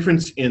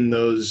in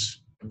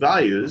those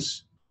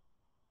values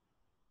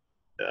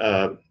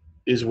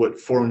is what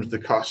forms the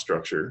cost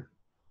structure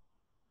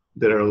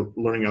that our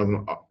learning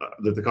algorithm,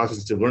 that the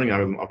cost-sensitive learning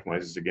algorithm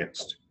optimizes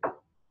against.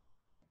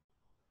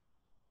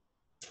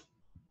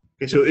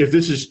 Okay, so if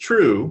this is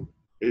true,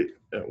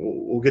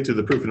 we'll get to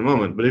the proof in a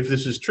moment, but if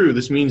this is true,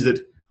 this means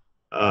that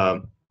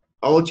all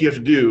that you have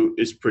to do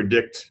is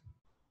predict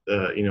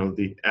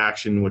the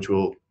action which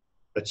will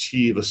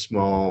achieve a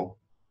small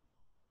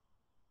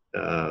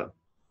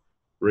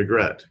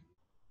regret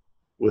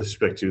with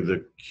respect to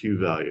the Q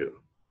value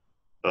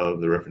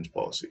of the reference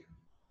policy.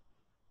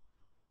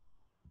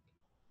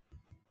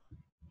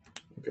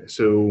 Okay,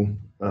 so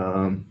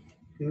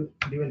Could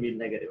even be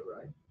negative,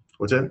 right?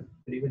 what's that?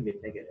 Could even be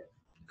negative.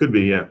 Could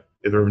be, yeah,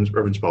 if the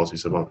reference policy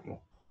is suboptimal.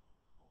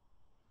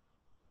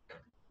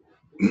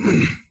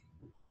 Okay,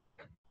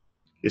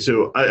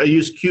 so I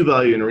use Q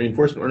value in a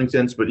reinforcement learning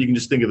sense, but you can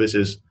just think of this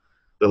as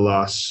the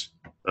loss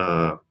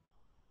that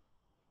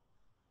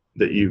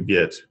you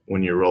get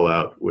when you roll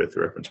out with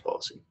the reference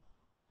policy.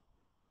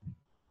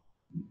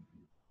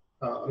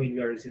 I mean,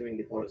 we are assuming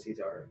the policies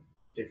are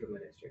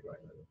deterministic, right?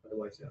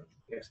 Otherwise,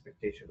 the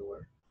expectation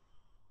were.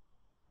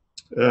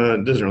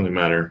 It doesn't really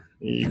matter.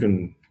 You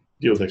can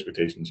deal with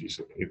expectations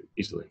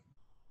easily.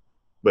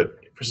 But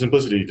for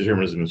simplicity,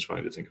 determinism is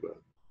fine to think about.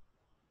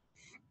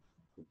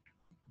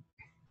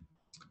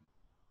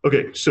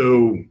 Okay,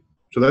 so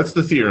that's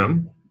the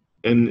theorem,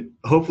 and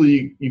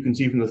hopefully you can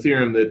see from the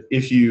theorem that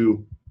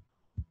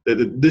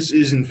that this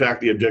is in fact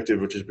the objective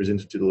which is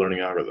presented to the learning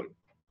algorithm.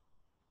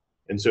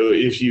 And so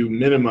if you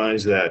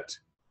minimize that,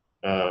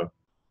 the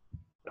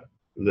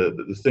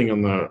thing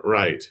on the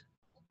right,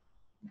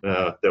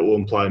 that will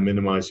imply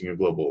minimizing a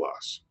global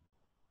loss,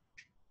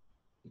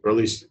 or at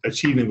least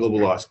achieving a global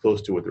loss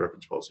close to what the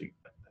reference policy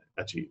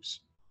achieves.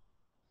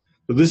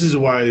 So this is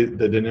why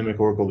the dynamic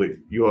oracle that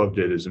Yoav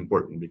did is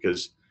important,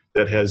 because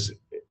that has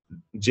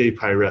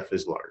JPyRef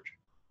is large,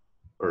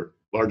 or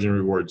large in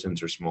reward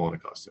sense or small in a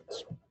cost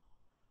sense.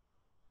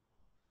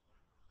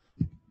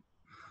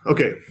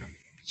 Okay,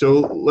 so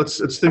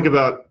let's think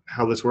about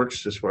how this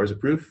works as far as a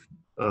proof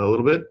a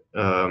little bit.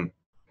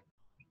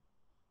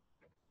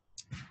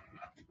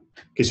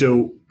 Okay,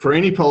 so for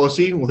any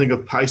policy, we'll think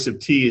of pi sub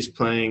t as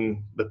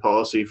playing the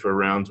policy for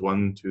rounds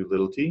 1 to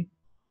little t.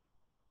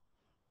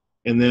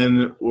 And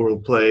then we'll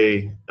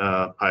play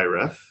pi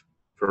ref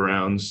for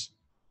rounds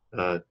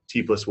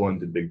t plus 1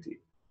 to big T.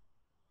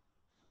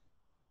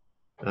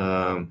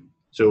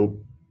 So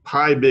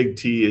pi big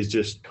T is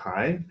just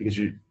pi, because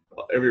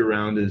every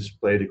round is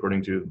played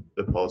according to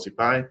the policy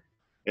pi,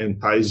 and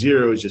pi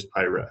 0 is just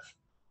pi ref.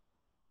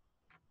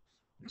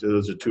 So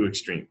those are two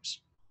extremes.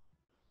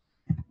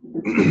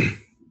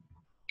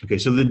 Okay,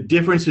 so the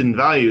difference in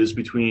values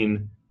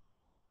between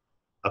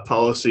a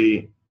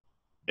policy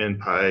and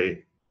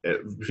pi,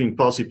 between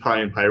policy pi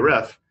and pi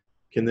ref,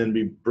 can then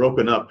be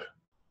broken up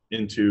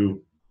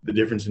into the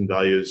difference in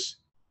values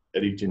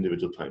at each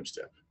individual time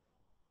step.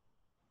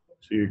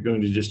 So you're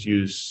going to just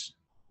use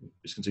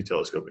essentially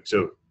telescoping.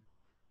 So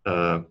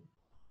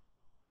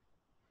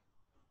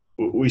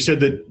we said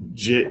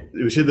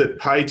that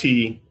pi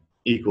t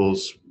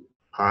equals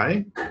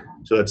pi,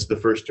 so that's the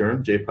first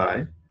term, j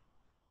pi,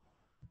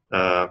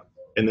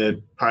 and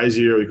then pi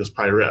 0 equals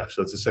pi ref,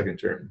 so that's the second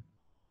term.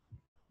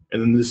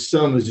 And then the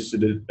sum is just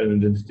an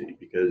identity,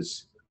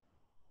 because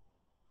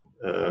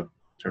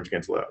terms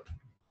cancel out.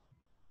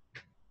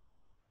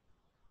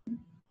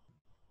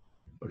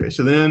 Okay,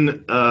 so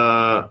then,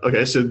 so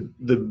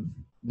the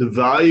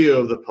value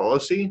of the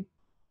policy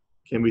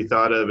can be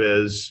thought of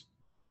as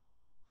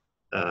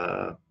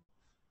the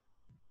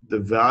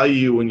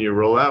value when you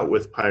roll out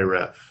with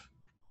PyRef,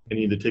 and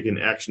either take an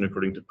action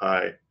according to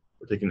Pi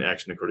or take an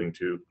action according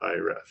to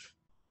PyRef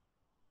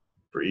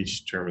for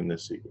each term in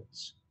this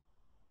sequence.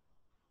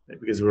 Right?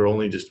 Because we're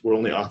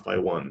only off by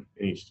one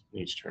in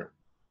each term.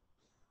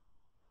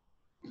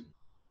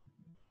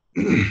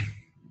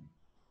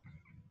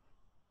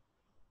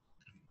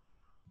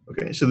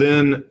 Okay, so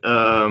then,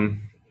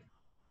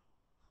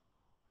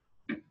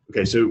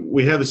 okay, so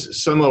we have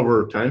this sum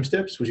over time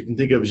steps, which you can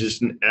think of as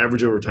just an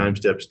average over time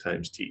steps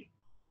times t.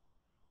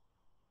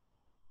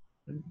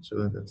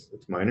 So that's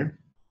minor.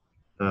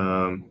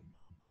 And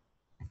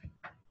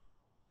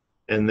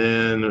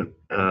then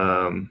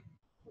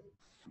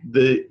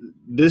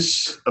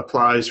this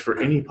applies for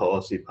any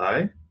policy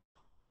pi,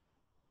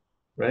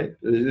 right?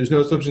 There's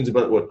no assumptions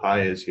about what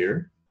pi is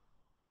here.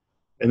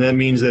 And that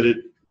means that it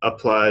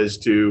applies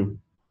to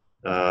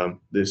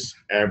this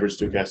average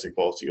stochastic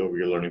policy over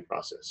your learning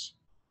process.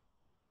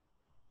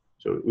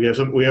 So we have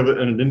an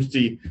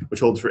identity which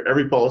holds for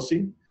every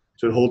policy,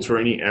 so it holds for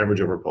any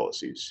average over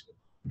policies.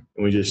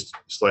 And we just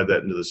slide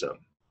that into the sum.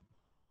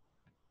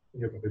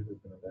 Your computer is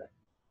going to die.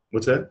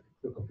 What's that?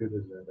 Your computer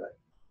is going to die.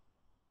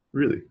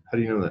 Really? How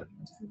do you know that?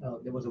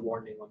 There was a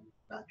warning on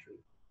battery.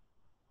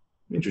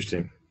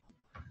 Interesting.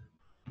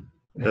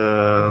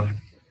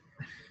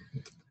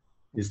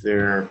 Is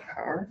there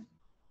power?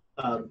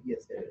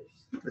 Yes, there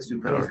is. Let's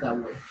do power that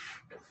way.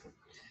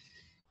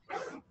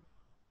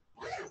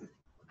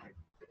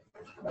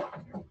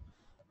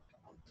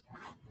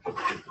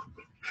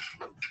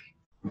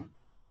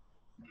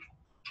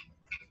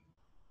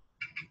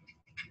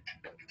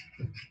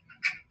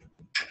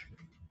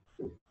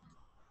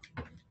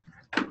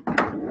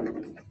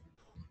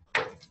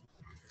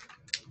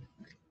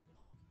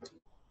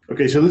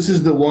 Okay, so this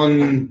is the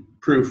one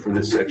proof for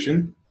this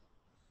section.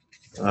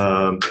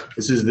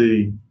 This is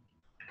the.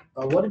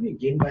 What do you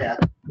gain by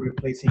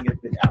replacing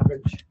it with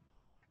average?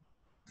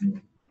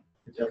 In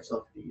terms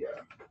of the.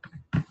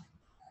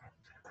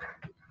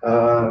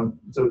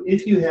 So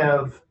if you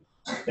have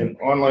an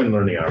online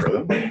learning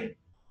algorithm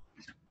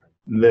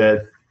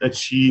that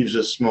achieves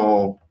a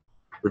small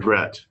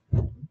regret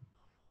with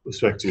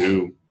respect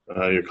to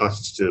your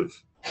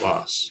constitutive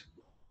loss,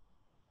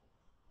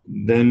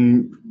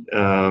 then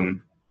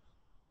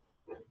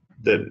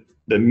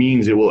that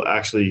means it will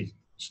actually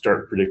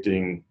start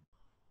predicting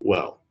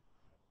well,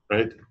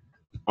 right?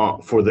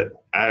 For the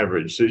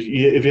average. So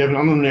if you have an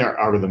online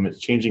algorithm, it's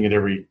changing it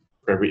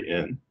for every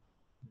n.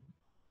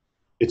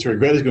 Its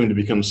regret is going to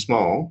become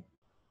small.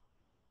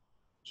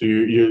 So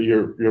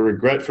your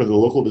regret for the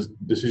local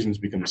decisions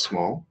becomes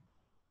small.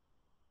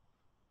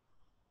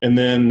 And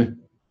then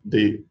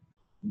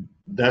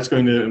that's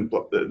going to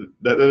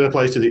that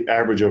applies to the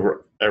average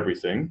over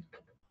everything.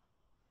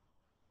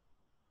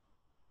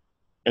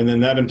 And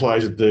then that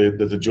implies that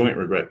the joint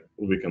regret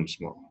will become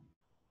small.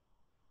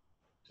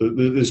 So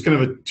there's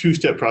kind of a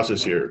two-step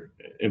process here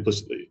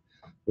implicitly.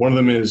 One of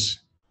them is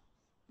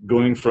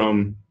going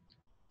from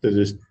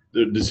the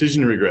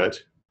decision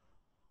regret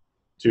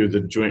to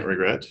the joint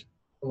regret.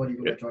 What do you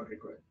mean by joint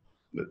regret?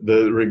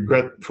 The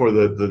regret for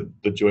the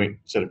joint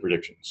set of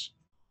predictions.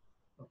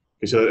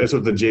 Okay, so that's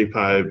what the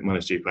JPy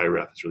minus JPy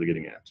ref is really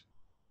getting at.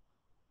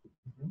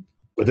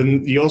 But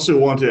then you also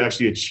want to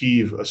actually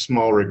achieve a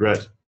small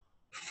regret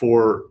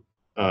for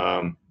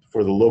the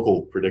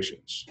local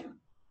predictions.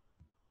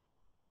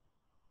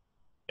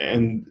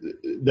 And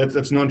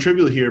that's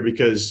non-trivial here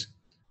because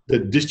the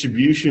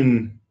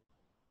distribution,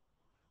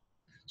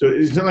 so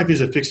it's not like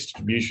there's a fixed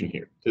distribution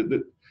here.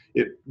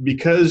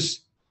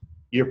 Because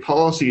your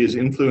policy is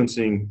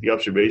influencing the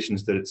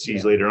observations that it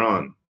sees later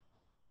on,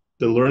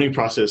 the learning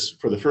process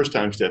for the first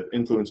time step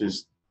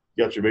influences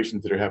the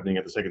observations that are happening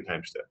at the second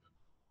time step,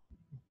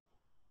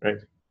 right?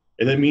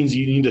 And that means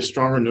you need a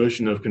stronger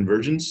notion of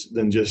convergence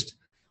than just,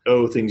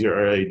 oh, things are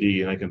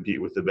IID and I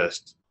compete with the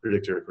best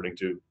predictor according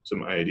to some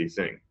IID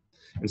thing.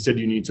 Instead,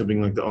 you need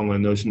something like the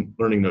online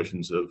learning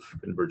notions of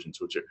convergence,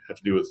 which have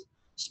to do with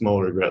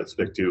small regret with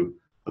respect to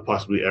a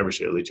possibly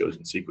arbitrarily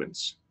chosen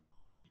sequence.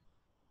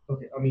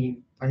 Okay, I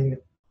mean, I think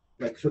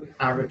like so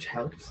average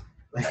helps.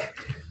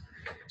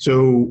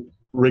 So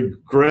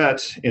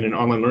regret in an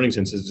online learning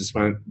sense is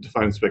defined with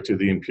respect to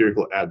the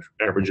empirical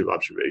average of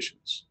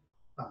observations,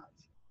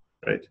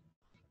 right?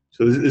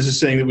 So this is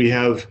saying that we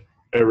have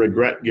a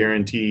regret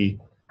guarantee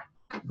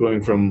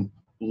going from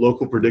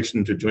local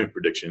prediction to joint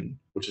prediction,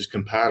 which is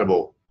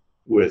compatible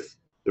with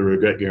the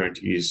regret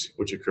guarantees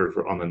which occur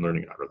for online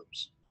learning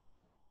algorithms.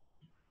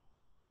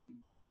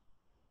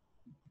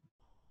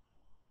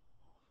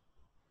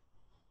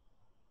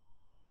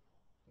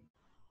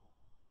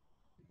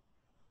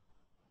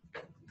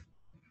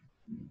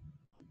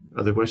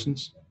 Other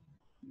questions?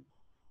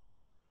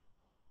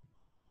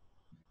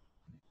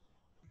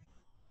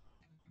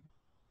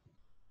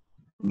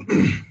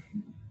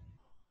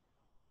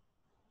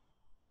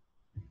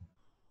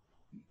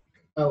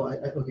 Oh,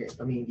 okay.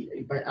 I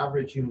mean, by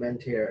average, you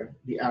meant here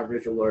the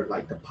average over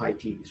like the pi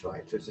t's,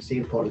 right? So it's the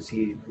same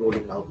policy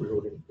rolling out,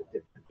 rolling with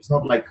different It's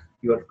not like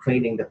you're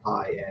training the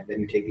pi and then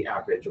you take the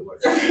average over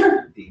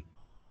the.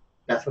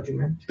 That's what you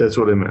meant? That's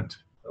what I meant.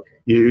 Okay.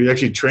 You're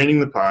actually training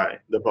the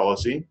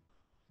policy.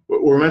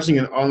 We're mentioning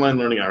an online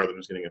learning algorithm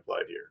is getting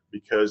applied here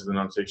because of the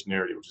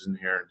non-stationarity, which is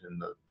inherent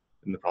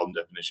in the problem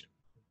definition.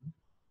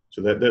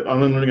 So that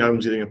online learning algorithm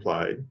is getting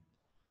applied.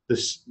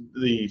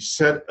 The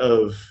set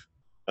of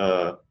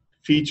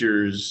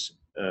features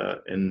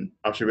and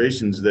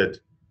observations that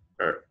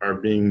are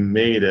being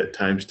made at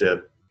time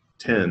step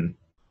 10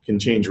 can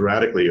change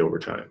radically over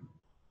time.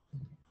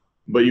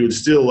 But you would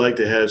still like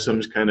to have some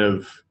kind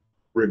of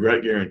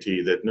regret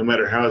guarantee that no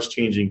matter how it's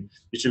changing,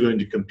 you're still going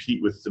to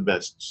compete with the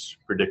best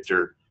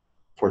predictor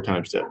for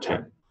time step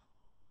 10,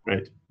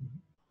 right?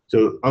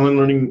 So online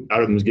learning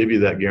algorithms give you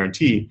that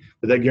guarantee,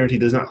 but that guarantee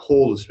does not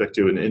hold with respect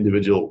to an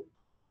individual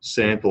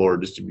sample or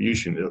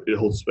distribution. It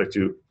holds with respect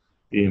to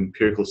the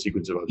empirical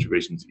sequence of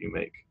observations that you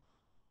make.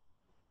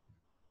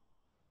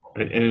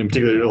 Right? And in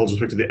particular, it holds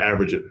with respect to the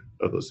average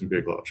of those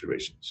empirical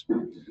observations.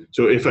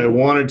 So if I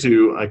wanted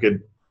to, I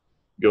could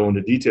go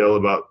into detail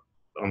about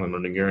online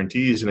learning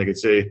guarantees, and I could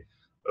say,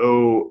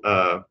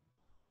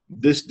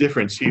 this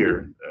difference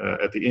here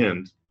at the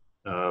end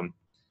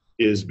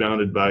is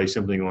bounded by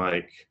something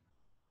like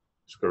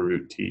square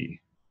root t,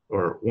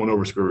 or 1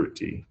 over square root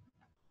t,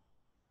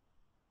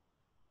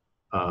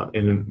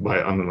 and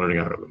by online learning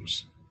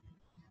algorithms.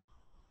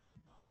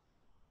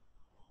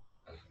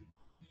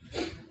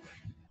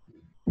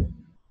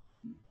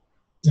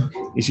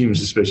 You seem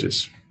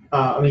suspicious.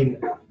 I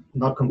mean,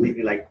 not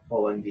completely like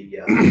following the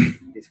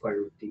square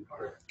root t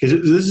part. Because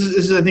this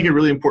is, I think, a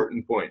really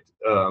important point.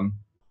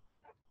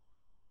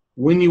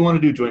 When you want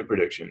to do joint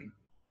prediction,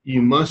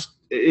 you must,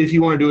 if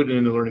you want to do it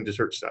in a learning to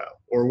search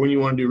style, or when you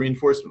want to do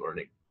reinforcement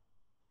learning,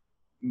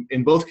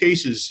 in both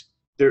cases,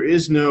 there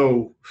is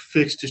no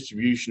fixed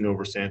distribution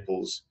over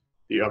samples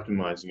that you're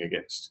optimizing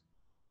against.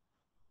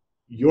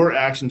 Your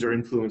actions are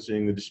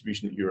influencing the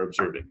distribution that you're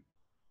observing.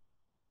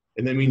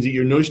 And that means that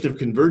your notion of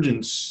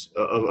convergence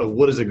of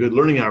what is a good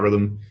learning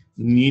algorithm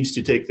needs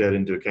to take that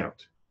into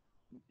account.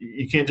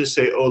 You can't just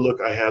say, oh,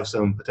 look, I have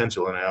some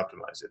potential and I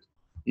optimize it.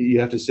 You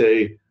have to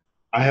say,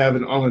 I have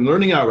an online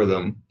learning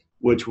algorithm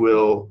which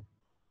will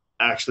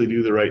actually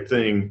do the right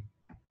thing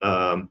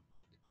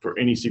for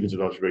any sequence of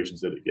observations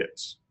that it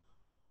gets.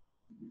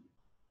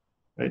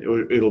 Right?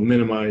 It'll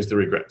minimize the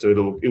regret.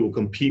 So it will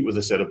compete with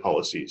a set of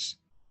policies.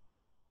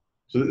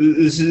 So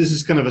this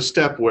is kind of a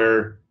step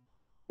where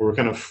we're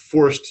kind of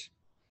forced.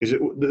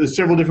 There's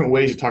several different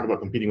ways to talk about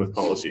competing with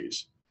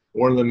policies.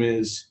 One of them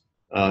is,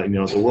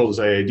 the world is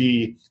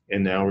IID,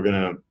 and now we're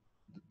going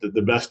to,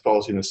 the best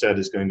policy in the set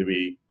is going to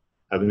be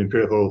have an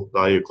empirical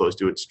value close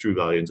to its true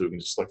value, and so we can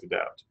just select it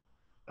out.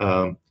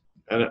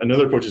 And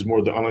another approach is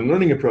more the online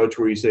learning approach,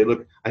 where you say,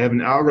 look, I have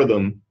an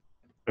algorithm,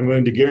 I'm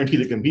going to guarantee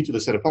that it competes with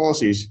a set of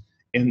policies,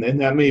 and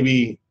that may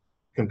be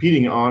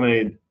competing on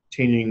a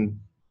changing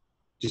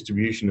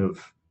distribution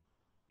of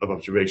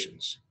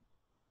observations.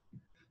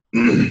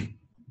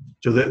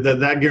 So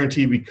that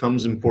guarantee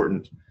becomes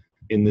important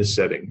in this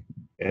setting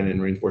and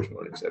in reinforcement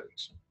learning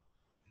settings.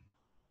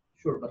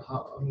 Sure, but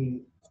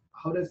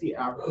how does the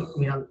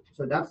average?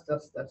 So that's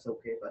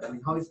okay, but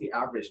how is the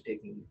average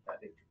taking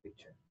that into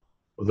picture?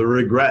 Well, the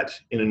regret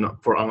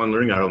for online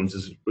learning algorithms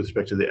is with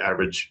respect to the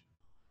average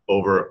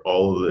over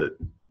all of the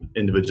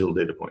individual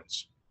data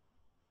points.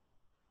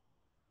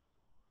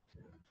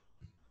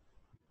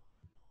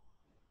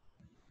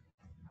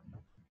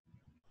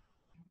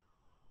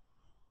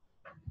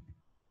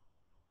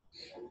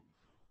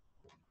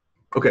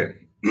 Okay.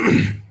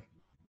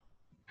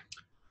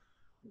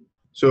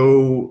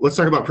 So let's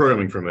talk about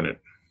programming for a minute.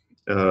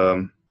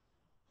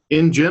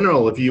 In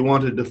general, if you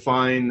want to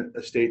define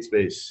a state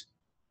space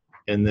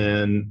and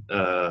then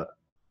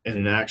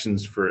and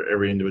actions for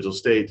every individual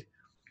state,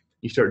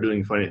 you start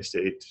doing finite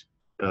state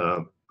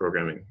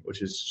programming,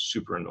 which is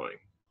super annoying.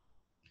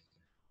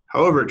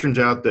 However, it turns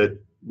out that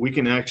we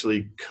can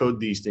actually code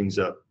these things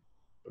up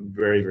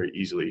very, very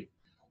easily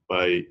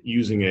by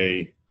using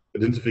a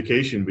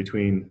identification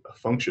between a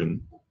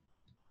function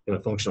in a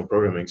functional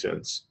programming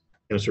sense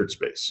in a search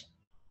space.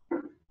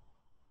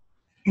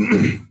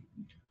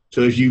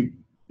 So if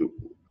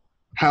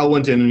Hal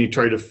went in and he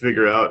tried to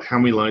figure out how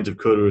many lines of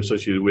code are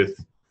associated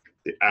with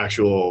the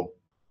actual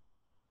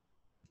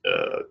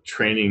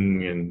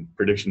training and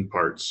prediction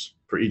parts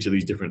for each of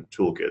these different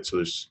toolkits. So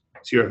there's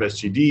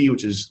CRF-SGD,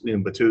 which is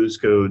Liam Batu's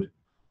code.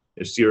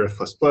 There's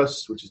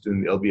CRF++, which is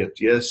doing the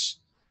LBFGS.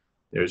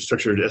 There's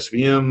structured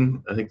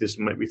SVM. I think this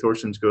might be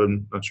Thorsten's code,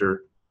 I'm not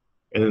sure.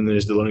 And then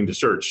there's the learning to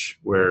search,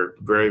 where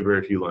very,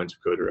 very few lines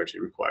of code are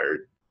actually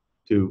required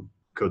to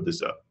code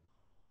this up.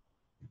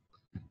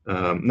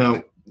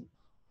 Now,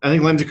 I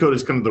think lines of code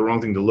is kind of the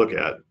wrong thing to look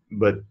at,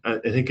 but I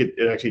think it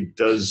actually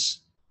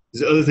does.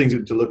 There's other things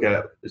to look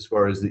at as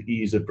far as the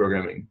ease of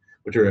programming,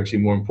 which are actually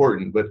more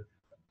important. But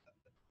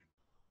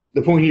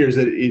the point here is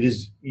that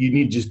you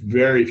need just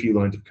very few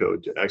lines of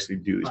code to actually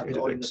do these kinds of things. Are they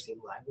all in the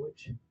same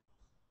language?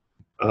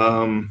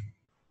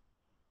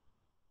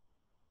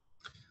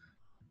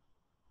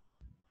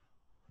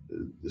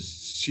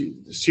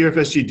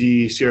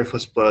 CRFSGD,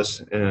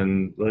 CRF++,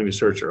 and learning to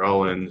search are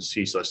all in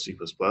C/C++.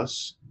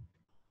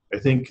 I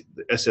think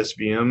the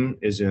SSVM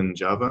is in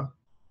Java.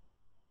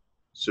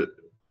 So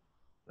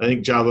I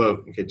think Java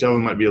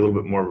might be a little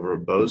bit more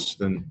verbose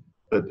than,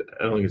 but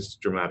I don't think it's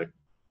dramatic.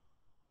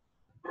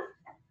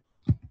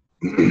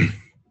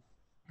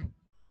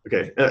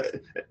 Okay, I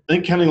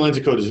think counting lines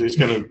of code is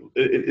kind of,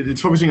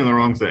 it's focusing on the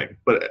wrong thing,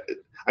 but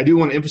I do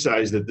want to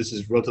emphasize that this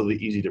is relatively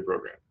easy to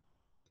program.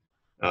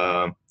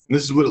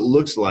 This is what it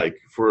looks like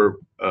for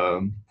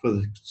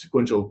the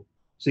sequential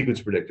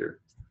sequence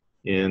predictor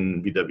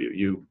in VW.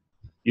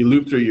 You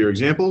loop through your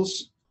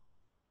examples.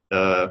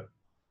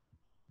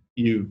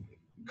 You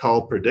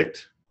call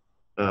predict,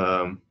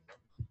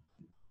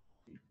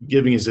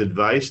 giving as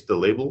advice the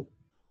label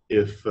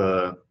if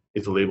the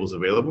label is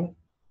available,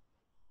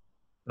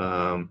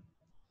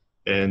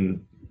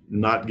 and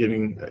not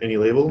giving any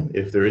label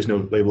if there is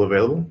no label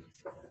available.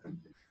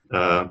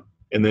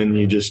 And then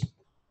you just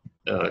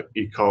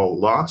you call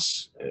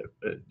loss,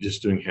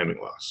 just doing Hamming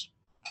loss.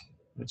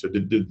 And so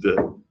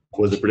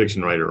was the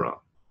prediction right or wrong?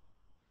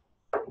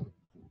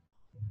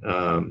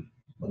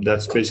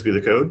 That's basically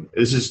the code.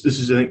 This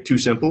is I think too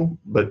simple,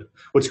 but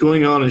what's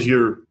going on is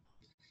you're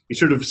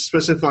sort of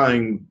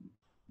specifying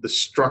the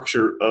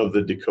structure of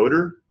the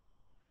decoder.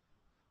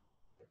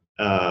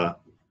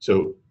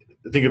 So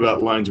think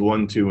about lines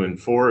 1, 2, and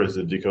 4 as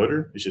the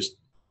decoder. It's just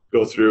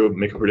go through,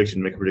 make a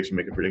prediction, make a prediction,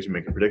 make a prediction,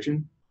 make a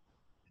prediction,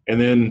 and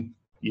then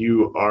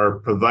you are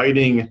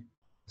providing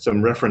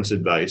some reference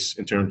advice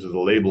in terms of the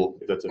label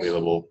if that's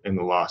available and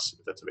the loss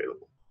if that's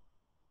available.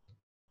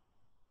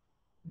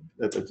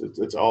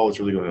 That's all that's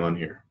really going on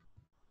here.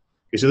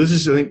 Okay, so this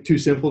is, I think, too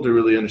simple to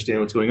really understand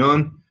what's going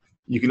on.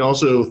 You can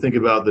also think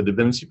about the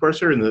dependency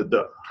parser and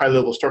the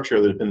high-level structure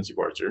of the dependency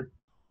parser,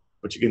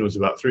 which again was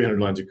about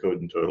 300 lines of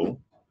code in total.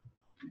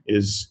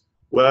 Is,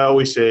 well,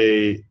 we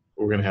say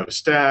we're going to have a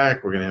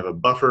stack, we're going to have a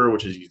buffer,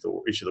 which is each of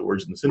the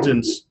words in the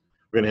sentence.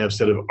 We're going to have a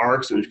set of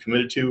arcs that we've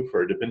committed to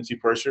for a dependency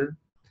parser,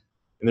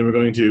 and then we're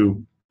going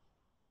to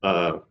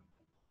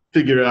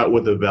figure out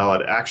what the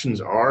valid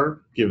actions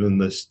are given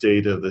the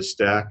state of the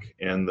stack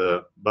and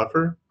the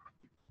buffer.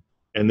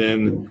 And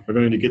then we're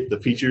going to get the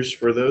features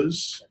for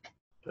those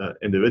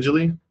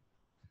individually.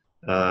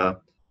 And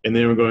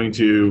then we're going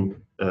to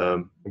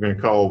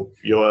call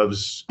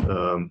Yoav's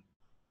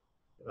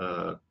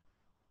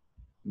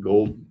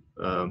gold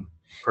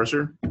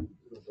parser,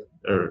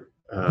 or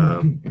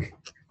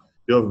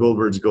Yoav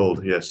Goldberg's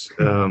gold, yes.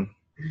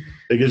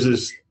 It gives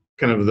us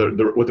kind of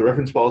what the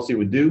reference policy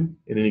would do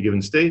in any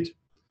given state.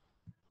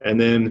 And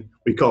then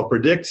we call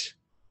predict,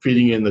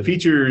 feeding in the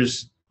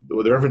features,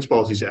 the reference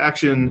policy's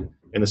action,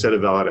 and a set of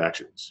valid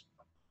actions.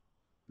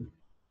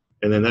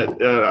 And then that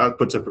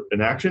outputs an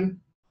action.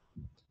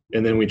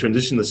 And then we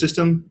transition the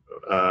system.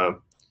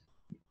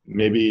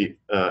 Maybe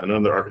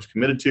another arc is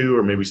committed to,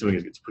 or maybe something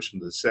gets pushed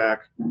into the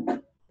stack,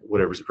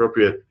 whatever's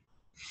appropriate.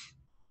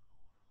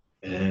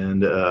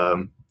 And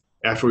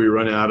after we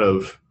run out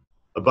of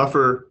a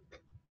buffer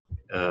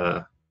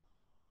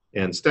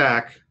and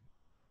stack,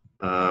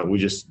 we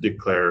just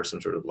declare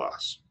some sort of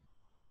loss.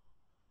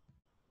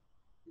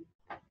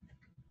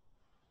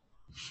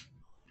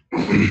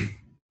 Okay,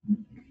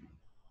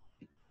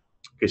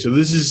 so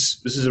this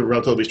is a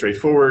relatively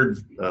straightforward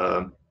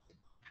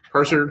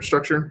parser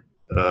structure,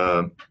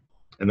 and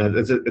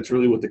that's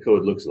really what the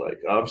code looks like.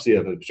 Obviously,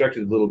 I've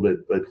abstracted a little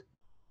bit, but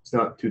it's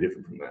not too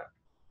different from that.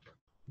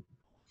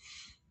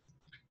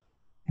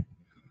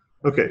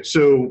 Okay,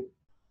 so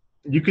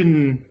you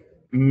can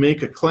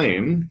make a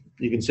claim.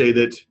 You can say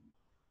that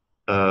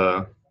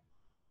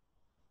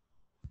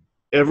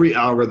every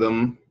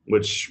algorithm,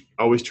 which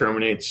always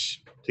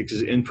terminates, takes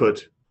as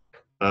input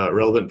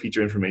relevant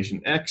feature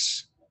information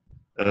X,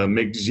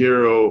 makes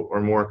 0 or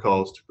more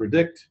calls to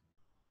predict,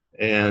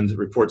 and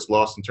reports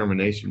loss and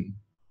termination,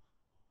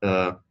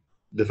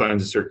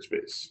 defines a search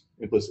space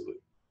implicitly.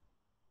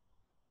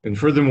 And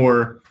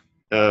furthermore,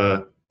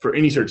 for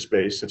any search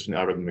space, such an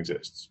algorithm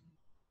exists.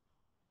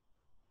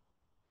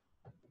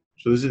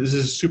 So this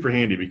is super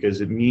handy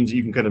because it means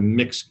you can kind of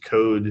mix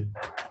code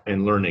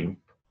and learning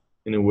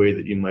in a way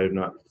that you might have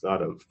not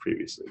thought of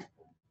previously,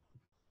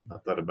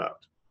 not thought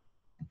about.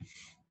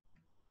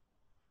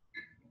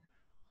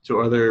 So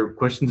are there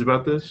questions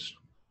about this?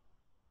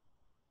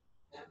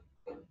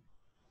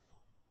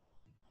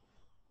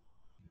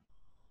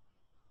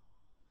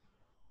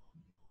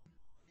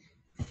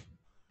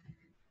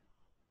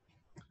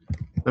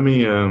 Let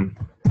me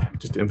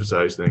just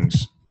emphasize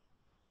things.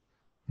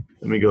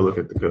 Let me go look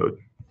at the code.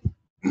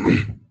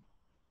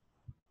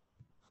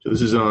 So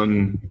this is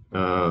on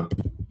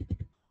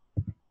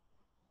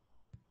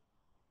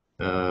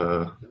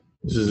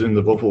this is in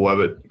the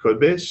Woelfel-Wabbit code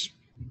base.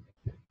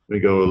 We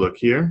go look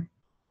here,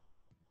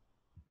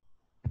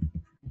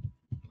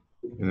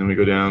 and then we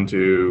go down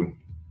to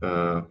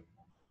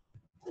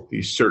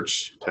these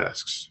search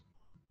tasks.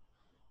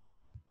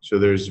 So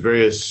there's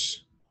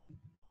various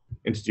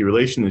entity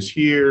relation is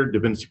here,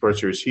 dependency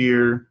parser is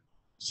here,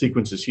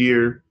 sequence is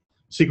here.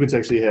 Sequence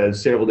actually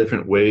has several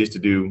different ways to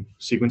do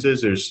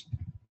sequences. There's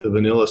the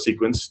vanilla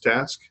sequence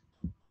task.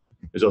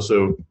 There's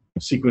also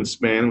sequence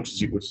span, which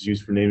is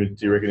used for name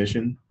entity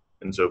recognition,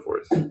 and so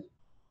forth.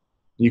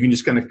 You can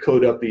just kind of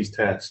code up these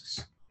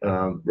tasks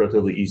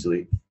relatively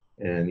easily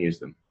and use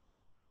them.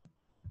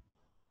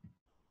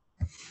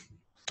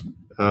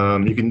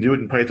 You can do it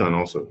in Python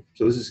also.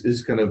 So this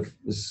is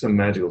some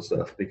magical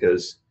stuff,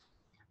 because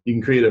you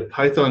can create a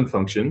Python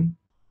function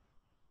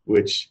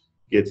which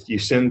you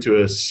send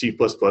to a C++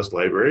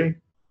 library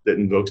that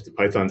invokes the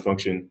Python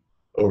function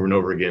over and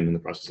over again in the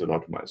process of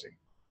optimizing.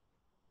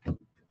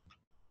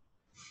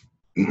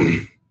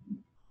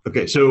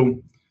 Okay,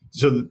 so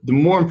the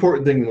more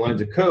important thing in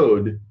lines of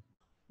code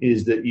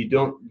is that you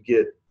don't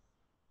get,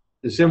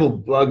 there's several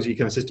bugs you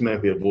kind of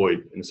systematically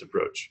avoid in this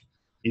approach.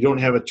 You don't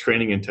have a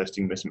training and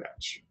testing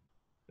mismatch.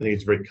 I think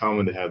it's very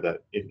common to have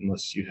that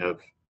unless you have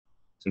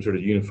some sort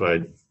of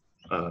unified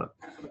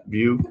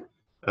view.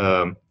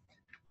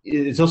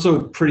 It's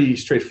also pretty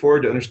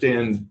straightforward to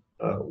understand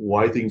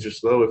why things are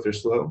slow if they're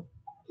slow.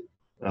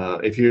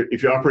 If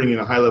you're operating in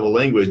a high-level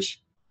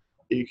language,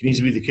 it can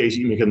easily be the case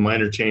you make a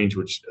minor change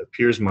which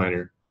appears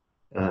minor,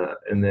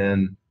 and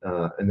then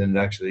it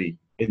actually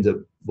ends up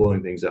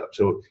blowing things up.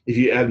 So if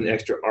you add an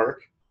extra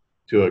arc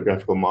to a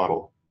graphical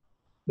model,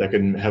 that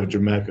can have a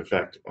dramatic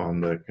effect on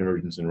the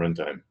convergence and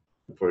runtime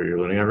for your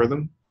learning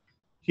algorithm.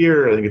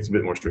 Here, I think it's a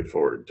bit more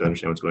straightforward to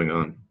understand what's going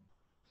on.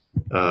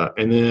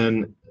 And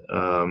then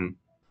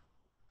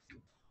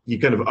you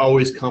kind of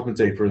always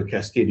compensate for the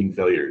cascading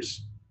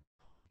failures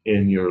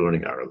in your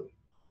learning algorithm.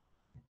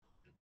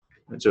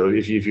 And so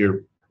if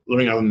your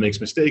learning algorithm makes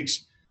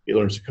mistakes, it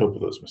learns to cope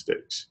with those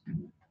mistakes.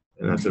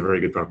 And that's a very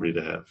good property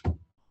to have.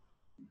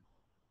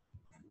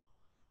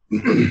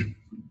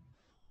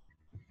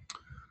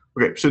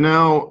 Okay, so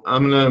now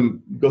I'm going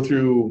to go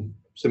through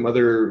some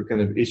other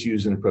kind of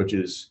issues and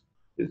approaches.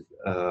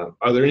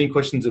 Are there any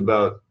questions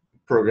about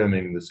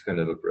programming this kind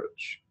of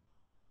approach?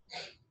 I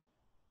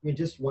mean,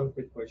 just one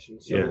quick question.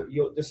 So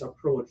this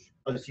approach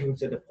assumes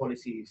that the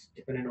policy is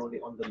dependent only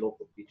on the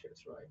local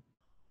features, right?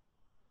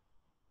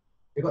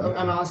 Because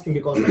I'm asking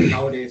because like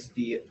nowadays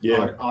the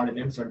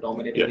RNNs are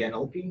dominating the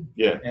NLP,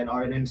 and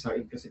RNNs are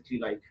implicitly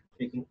like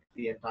taking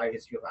the entire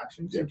history of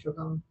actions into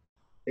account.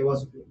 There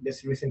was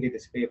recently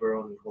this paper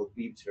on called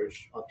Beam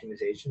Search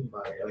Optimization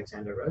by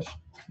Alexander Rush,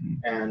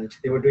 and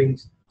they were doing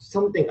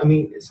something. I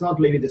mean, it's not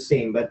really the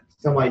same, but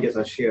some ideas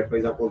are shared. For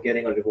example,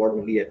 getting a reward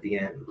only at the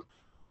end,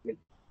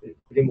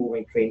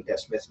 removing train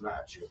test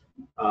mismatch.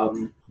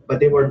 But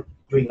they were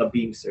doing a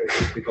beam search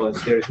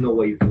because there is no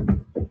way you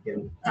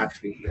can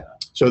actually.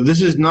 So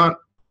this is not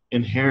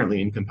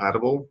inherently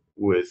incompatible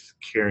with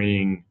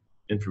carrying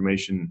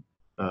information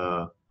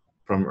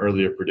from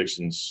earlier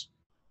predictions.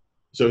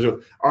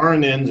 So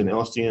RNNs and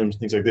LSTMs,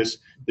 things like this,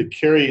 they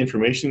carry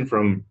information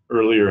from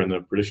earlier in the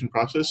prediction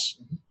process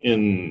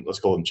in, let's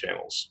call them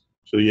channels.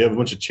 So you have a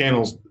bunch of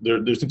channels,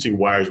 they're essentially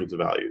wires with the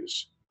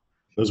values.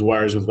 Those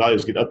wires with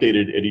values get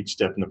updated at each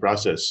step in the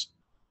process.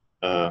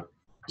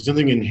 There's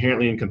nothing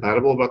inherently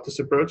incompatible about this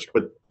approach,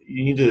 but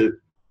you need to,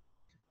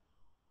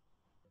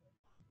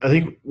 I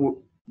think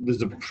there's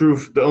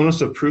the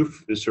onus of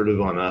proof is sort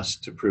of on us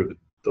to prove that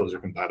those are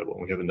compatible.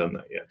 We haven't done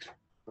that yet,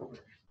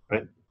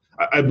 right?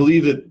 I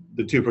believe that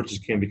the two approaches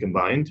can be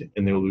combined,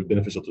 and they will be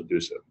beneficial to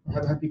do so.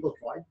 Have people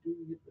tried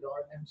doing it with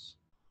RNNs,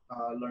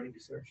 learning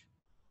research?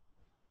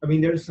 I mean,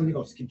 there is something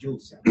called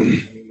scheduled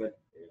sampling. I mean, but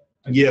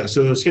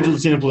so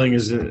scheduled sampling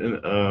is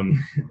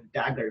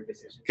dagger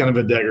decision. Kind of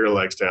a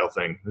dagger-like style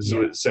thing. This is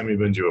what Semi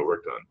Benjo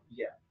worked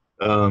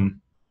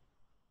on.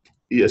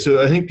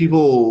 So I think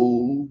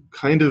people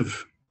kind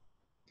of.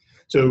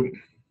 So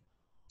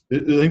I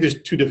think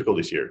there's two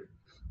difficulties here.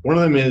 One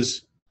of them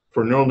is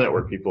for neural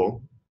network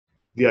people.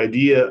 The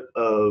idea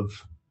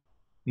of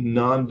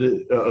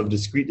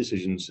discrete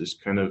decisions is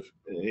kind of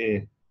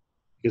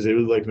because they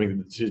would like to make the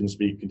decisions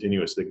be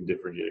continuous. They can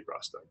differentiate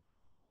across them.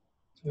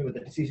 But the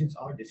decisions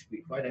are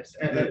discrete, right?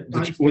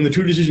 When the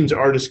two decisions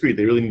are discrete,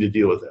 they really need to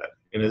deal with that.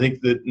 And I think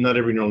that not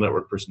every neural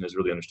network person has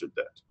really understood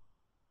that.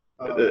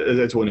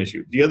 That's one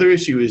issue. The other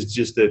issue is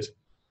just that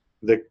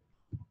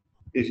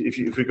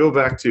if we go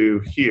back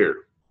to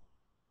here,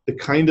 the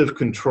kind of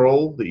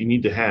control that you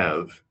need to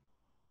have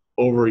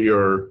over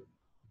your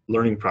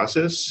learning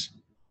process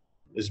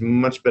is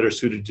much better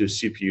suited to a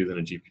CPU than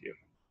a GPU.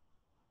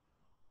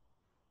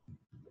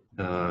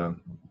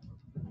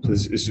 So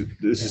this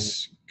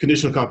is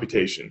conditional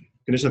computation.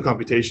 Conditional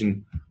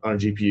computation on a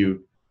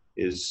GPU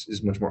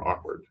is much more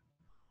awkward.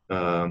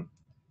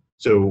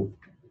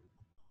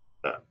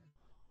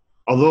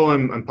 Although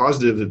I'm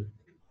positive that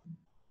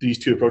these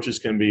two approaches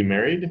can be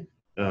married,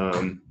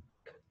 I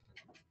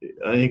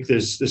think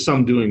there's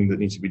some doing that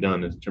needs to be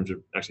done in terms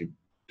of actually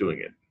doing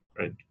it,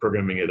 right?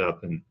 Programming it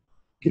up and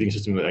getting a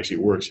system that actually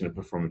works in a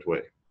performant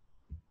way.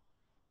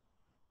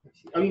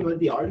 I mean, but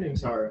the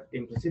RNNs are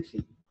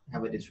implicitly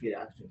have a discrete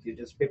actions. You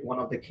just pick one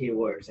of the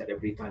keywords at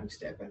every time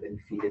step and then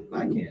feed it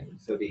back in.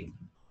 So the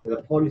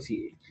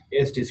policy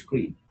is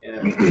discrete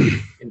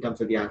in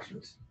terms of the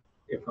actions,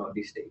 if not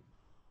the state.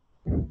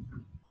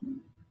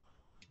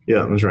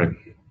 Yeah, that's right.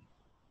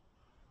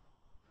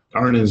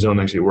 RNNs don't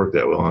actually work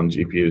that well on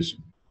GPUs.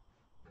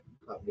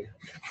 Yeah.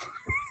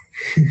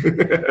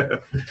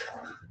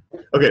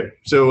 Okay,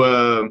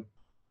 so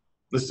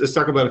let's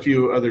talk about a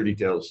few other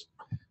details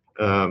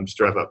just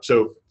to wrap up.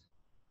 So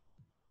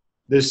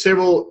there's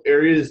several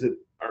areas that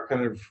are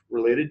kind of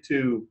related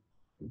to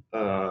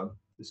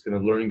this kind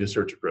of learning to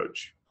search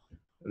approach.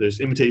 There's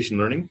imitation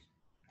learning.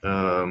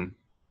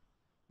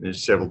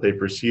 There's several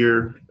papers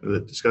here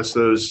that discuss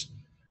those.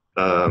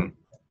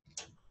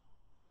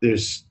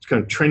 There's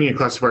kind of training a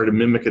classifier to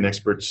mimic an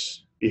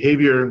expert's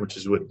behavior, which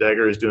is what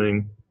Dagger is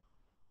doing.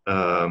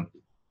 The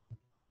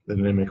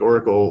Dynamic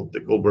Oracle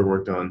that Goldberg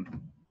worked on.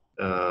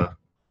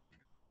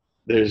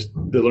 There's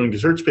the learning to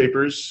search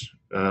papers.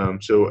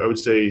 So I would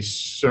say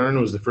CERN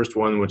was the first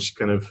one which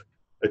kind of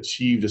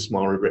achieved a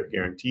small regret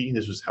guarantee.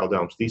 This was Hal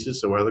Daum's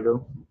thesis a while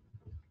ago.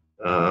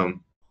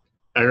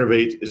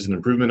 Aggravate is an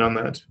improvement on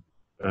that.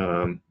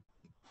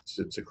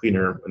 It's a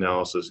cleaner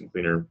analysis and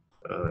cleaner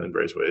in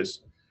various ways.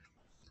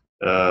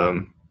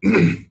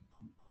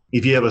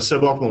 If you have a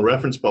suboptimal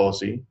reference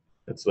policy,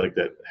 that's like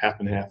that half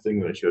and half thing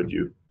that I showed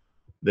you,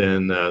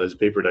 then there's a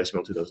paper at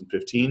ICML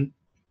 2015,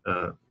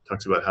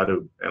 talks about how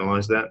to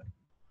analyze that.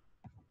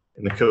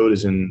 And the code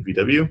is in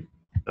VW.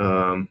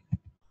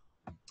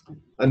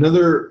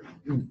 Another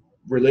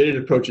related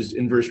approach is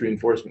inverse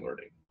reinforcement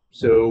learning.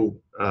 So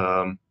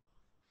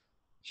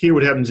here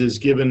what happens is,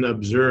 given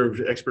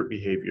observed expert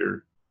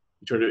behavior,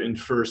 you try to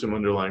infer some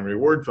underlying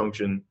reward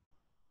function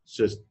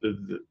just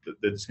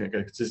that's kind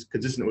of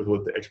consistent with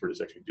what the expert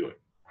is actually doing.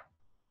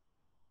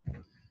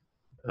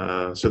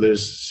 So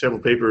there's several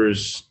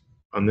papers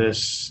on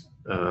this,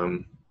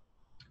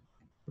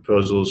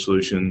 proposals,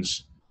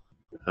 solutions.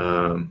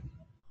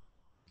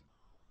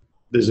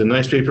 There's a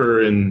nice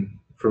paper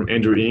from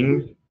Andrew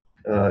Ng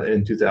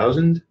in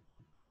 2000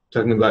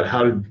 talking about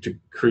how to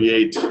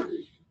create,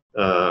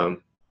 how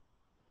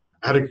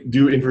to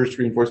do inverse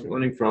reinforcement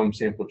learning from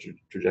sample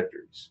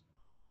trajectories,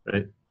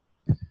 right?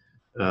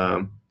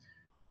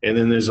 And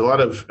then there's a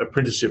lot of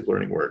apprenticeship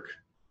learning work,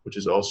 which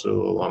is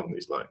also along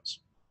these lines.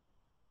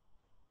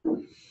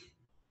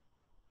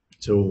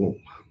 So,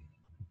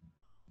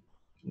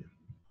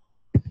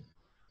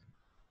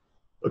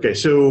 okay,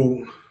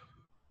 so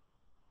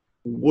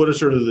what are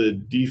sort of the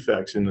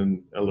defects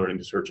in a learning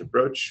to search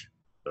approach?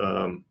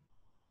 One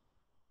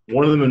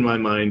of them in my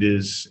mind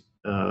is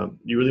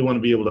you really want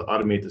to be able to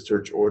automate the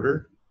search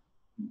order,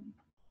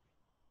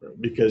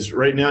 because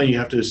right now you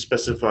have to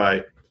specify,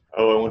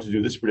 oh, I want to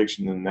do this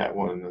prediction and that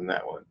one and then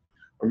that one.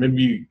 Or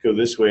maybe you go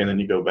this way and then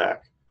you go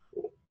back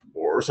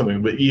or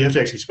something, but you have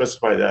to actually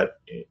specify that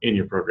in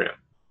your program.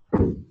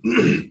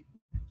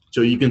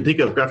 So you can think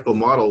of graphical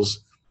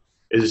models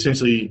as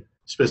essentially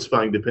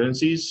specifying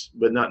dependencies,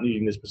 but not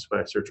needing to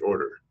specify a search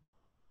order.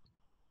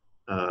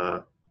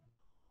 So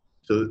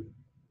to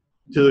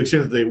the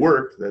extent that they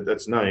work,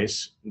 that's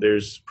nice.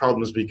 There's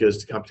problems because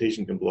the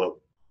computation can blow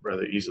up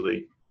rather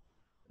easily.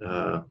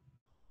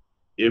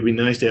 It would be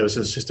nice to have a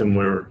system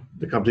where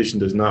the computation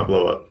does not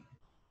blow up,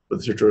 but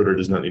the search order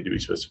does not need to be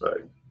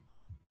specified.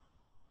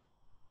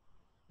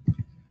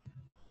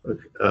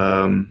 Okay.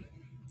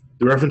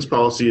 The reference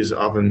policy is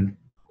often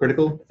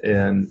critical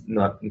and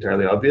not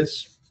entirely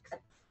obvious.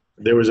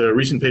 There was a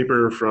recent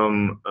paper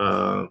from,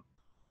 I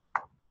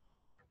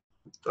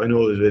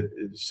know that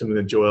it's something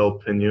that Joel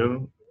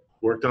Penio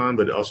worked on,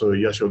 but also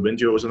Yashua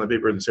Benjo was on that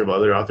paper and several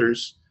other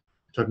authors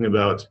talking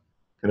about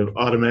kind of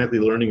automatically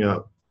learning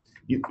up.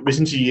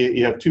 Essentially,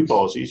 you have two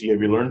policies. You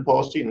have your learn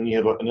policy, and then you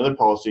have another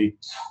policy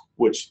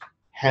which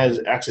has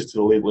access to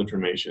the label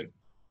information.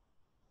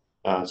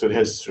 So it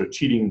has sort of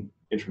cheating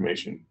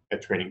information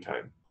at training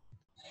time.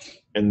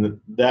 And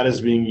that is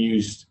being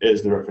used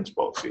as the reference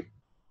policy,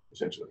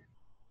 essentially.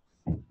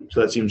 So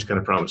that seems kind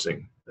of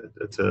promising.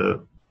 That's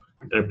an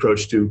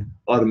approach to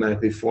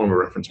automatically form a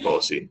reference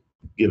policy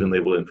given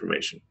labeled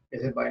information.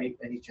 Is it by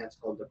any chance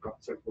called the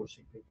professor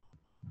forcing?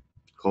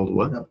 Called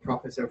what? The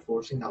professor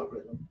forcing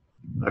algorithm.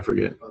 I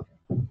forget.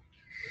 Okay.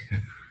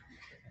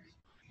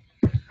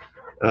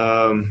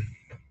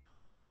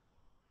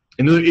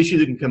 Another issue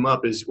that can come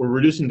up is we're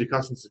reducing the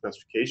constant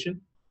specification.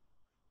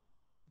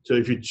 So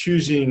if you're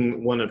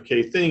choosing one of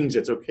k things,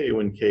 it's okay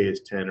when k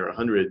is 10 or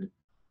 100,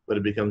 but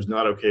it becomes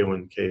not okay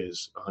when k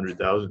is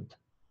 100,000.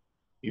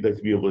 You'd like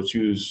to be able to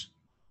choose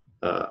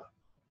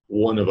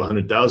one of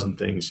 100,000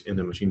 things in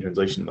the machine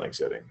translation-like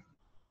setting.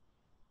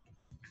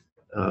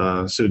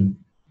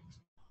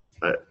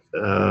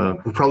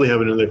 We'll probably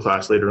have another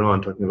class later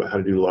on talking about how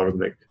to do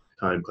logarithmic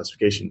time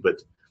classification,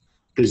 but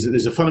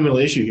there's a fundamental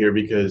issue here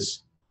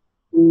because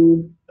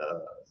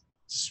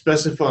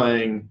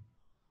specifying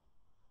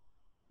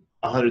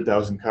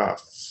 100,000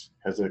 costs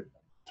has a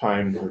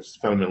time that's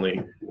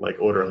fundamentally like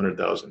order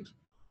 100,000.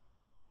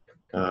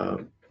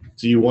 So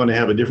you want to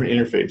have a different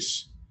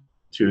interface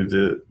to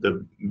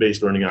the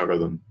base learning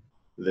algorithm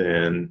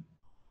than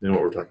what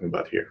we're talking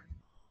about here.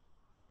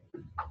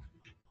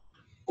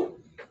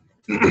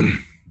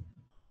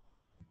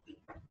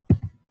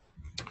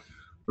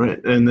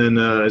 Right, and then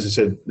as I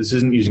said, this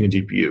isn't using a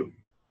GPU,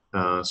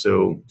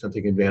 so it's not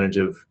taking advantage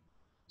of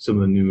some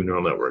of the new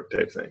neural network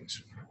type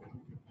things.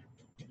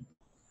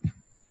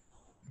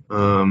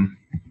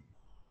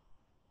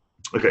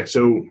 Okay,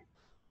 so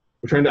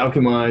we're trying to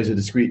optimize a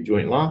discrete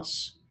joint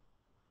loss.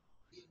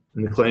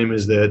 And the claim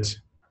is that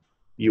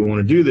you want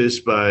to do this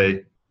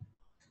by,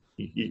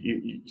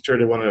 you try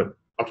to want to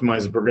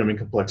optimize the programming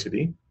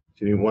complexity.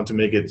 So you want to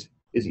make it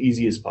as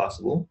easy as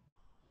possible.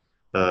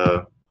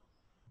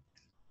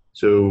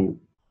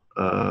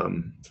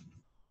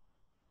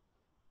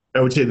 I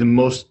would say the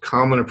most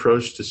common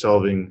approach to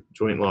solving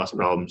joint loss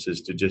problems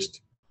is to just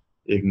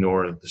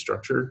ignore the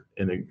structure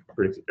and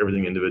predict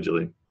everything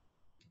individually.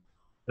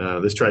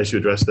 This tries to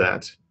address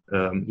that.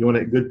 You want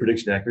a good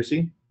prediction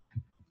accuracy.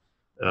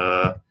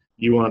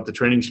 You want the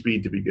training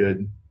speed to be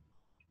good,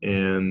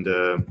 and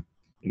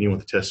you want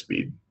the test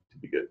speed to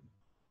be good.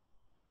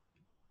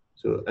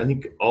 So I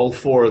think all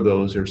four of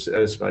those are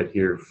satisfied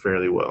here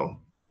fairly well.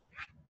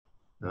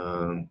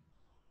 I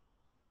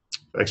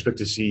expect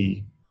to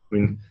see,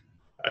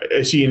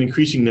 I see an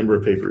increasing number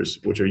of papers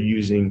which are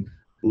using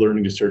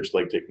learning to search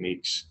like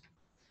techniques,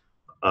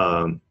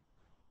 often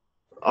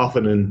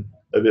in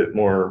a bit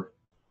more,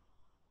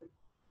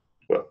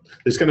 well,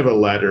 there's kind of a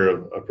ladder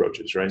of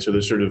approaches, right? So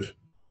there's sort of,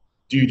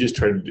 do you just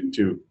try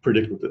to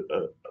predict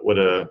what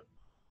a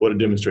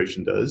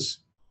demonstration does?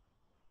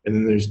 And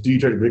then there's, do you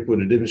try to predict what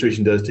a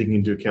demonstration does, taking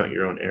into account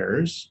your own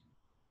errors?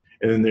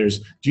 And then there's,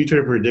 do you try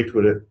to predict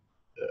what a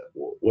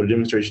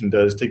demonstration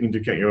does, taking into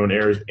account your own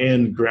errors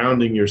and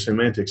grounding your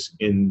semantics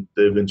in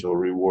the eventual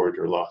reward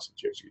or loss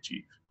that you actually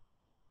achieve?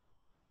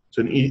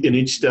 So in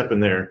each step in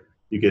there,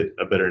 you get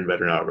a better and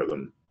better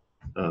algorithm,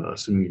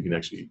 assuming you can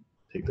actually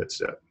take that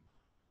step.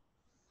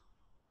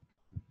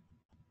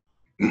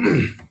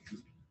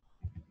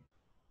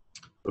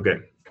 Okay.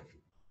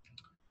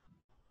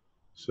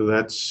 So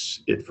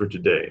that's it for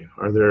today.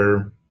 Are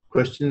there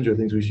questions or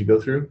things we should go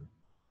through?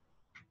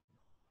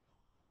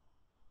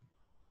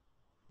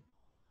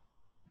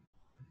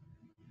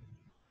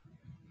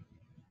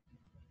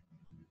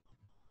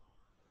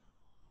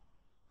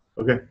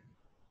 Okay.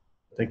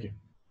 Thank you.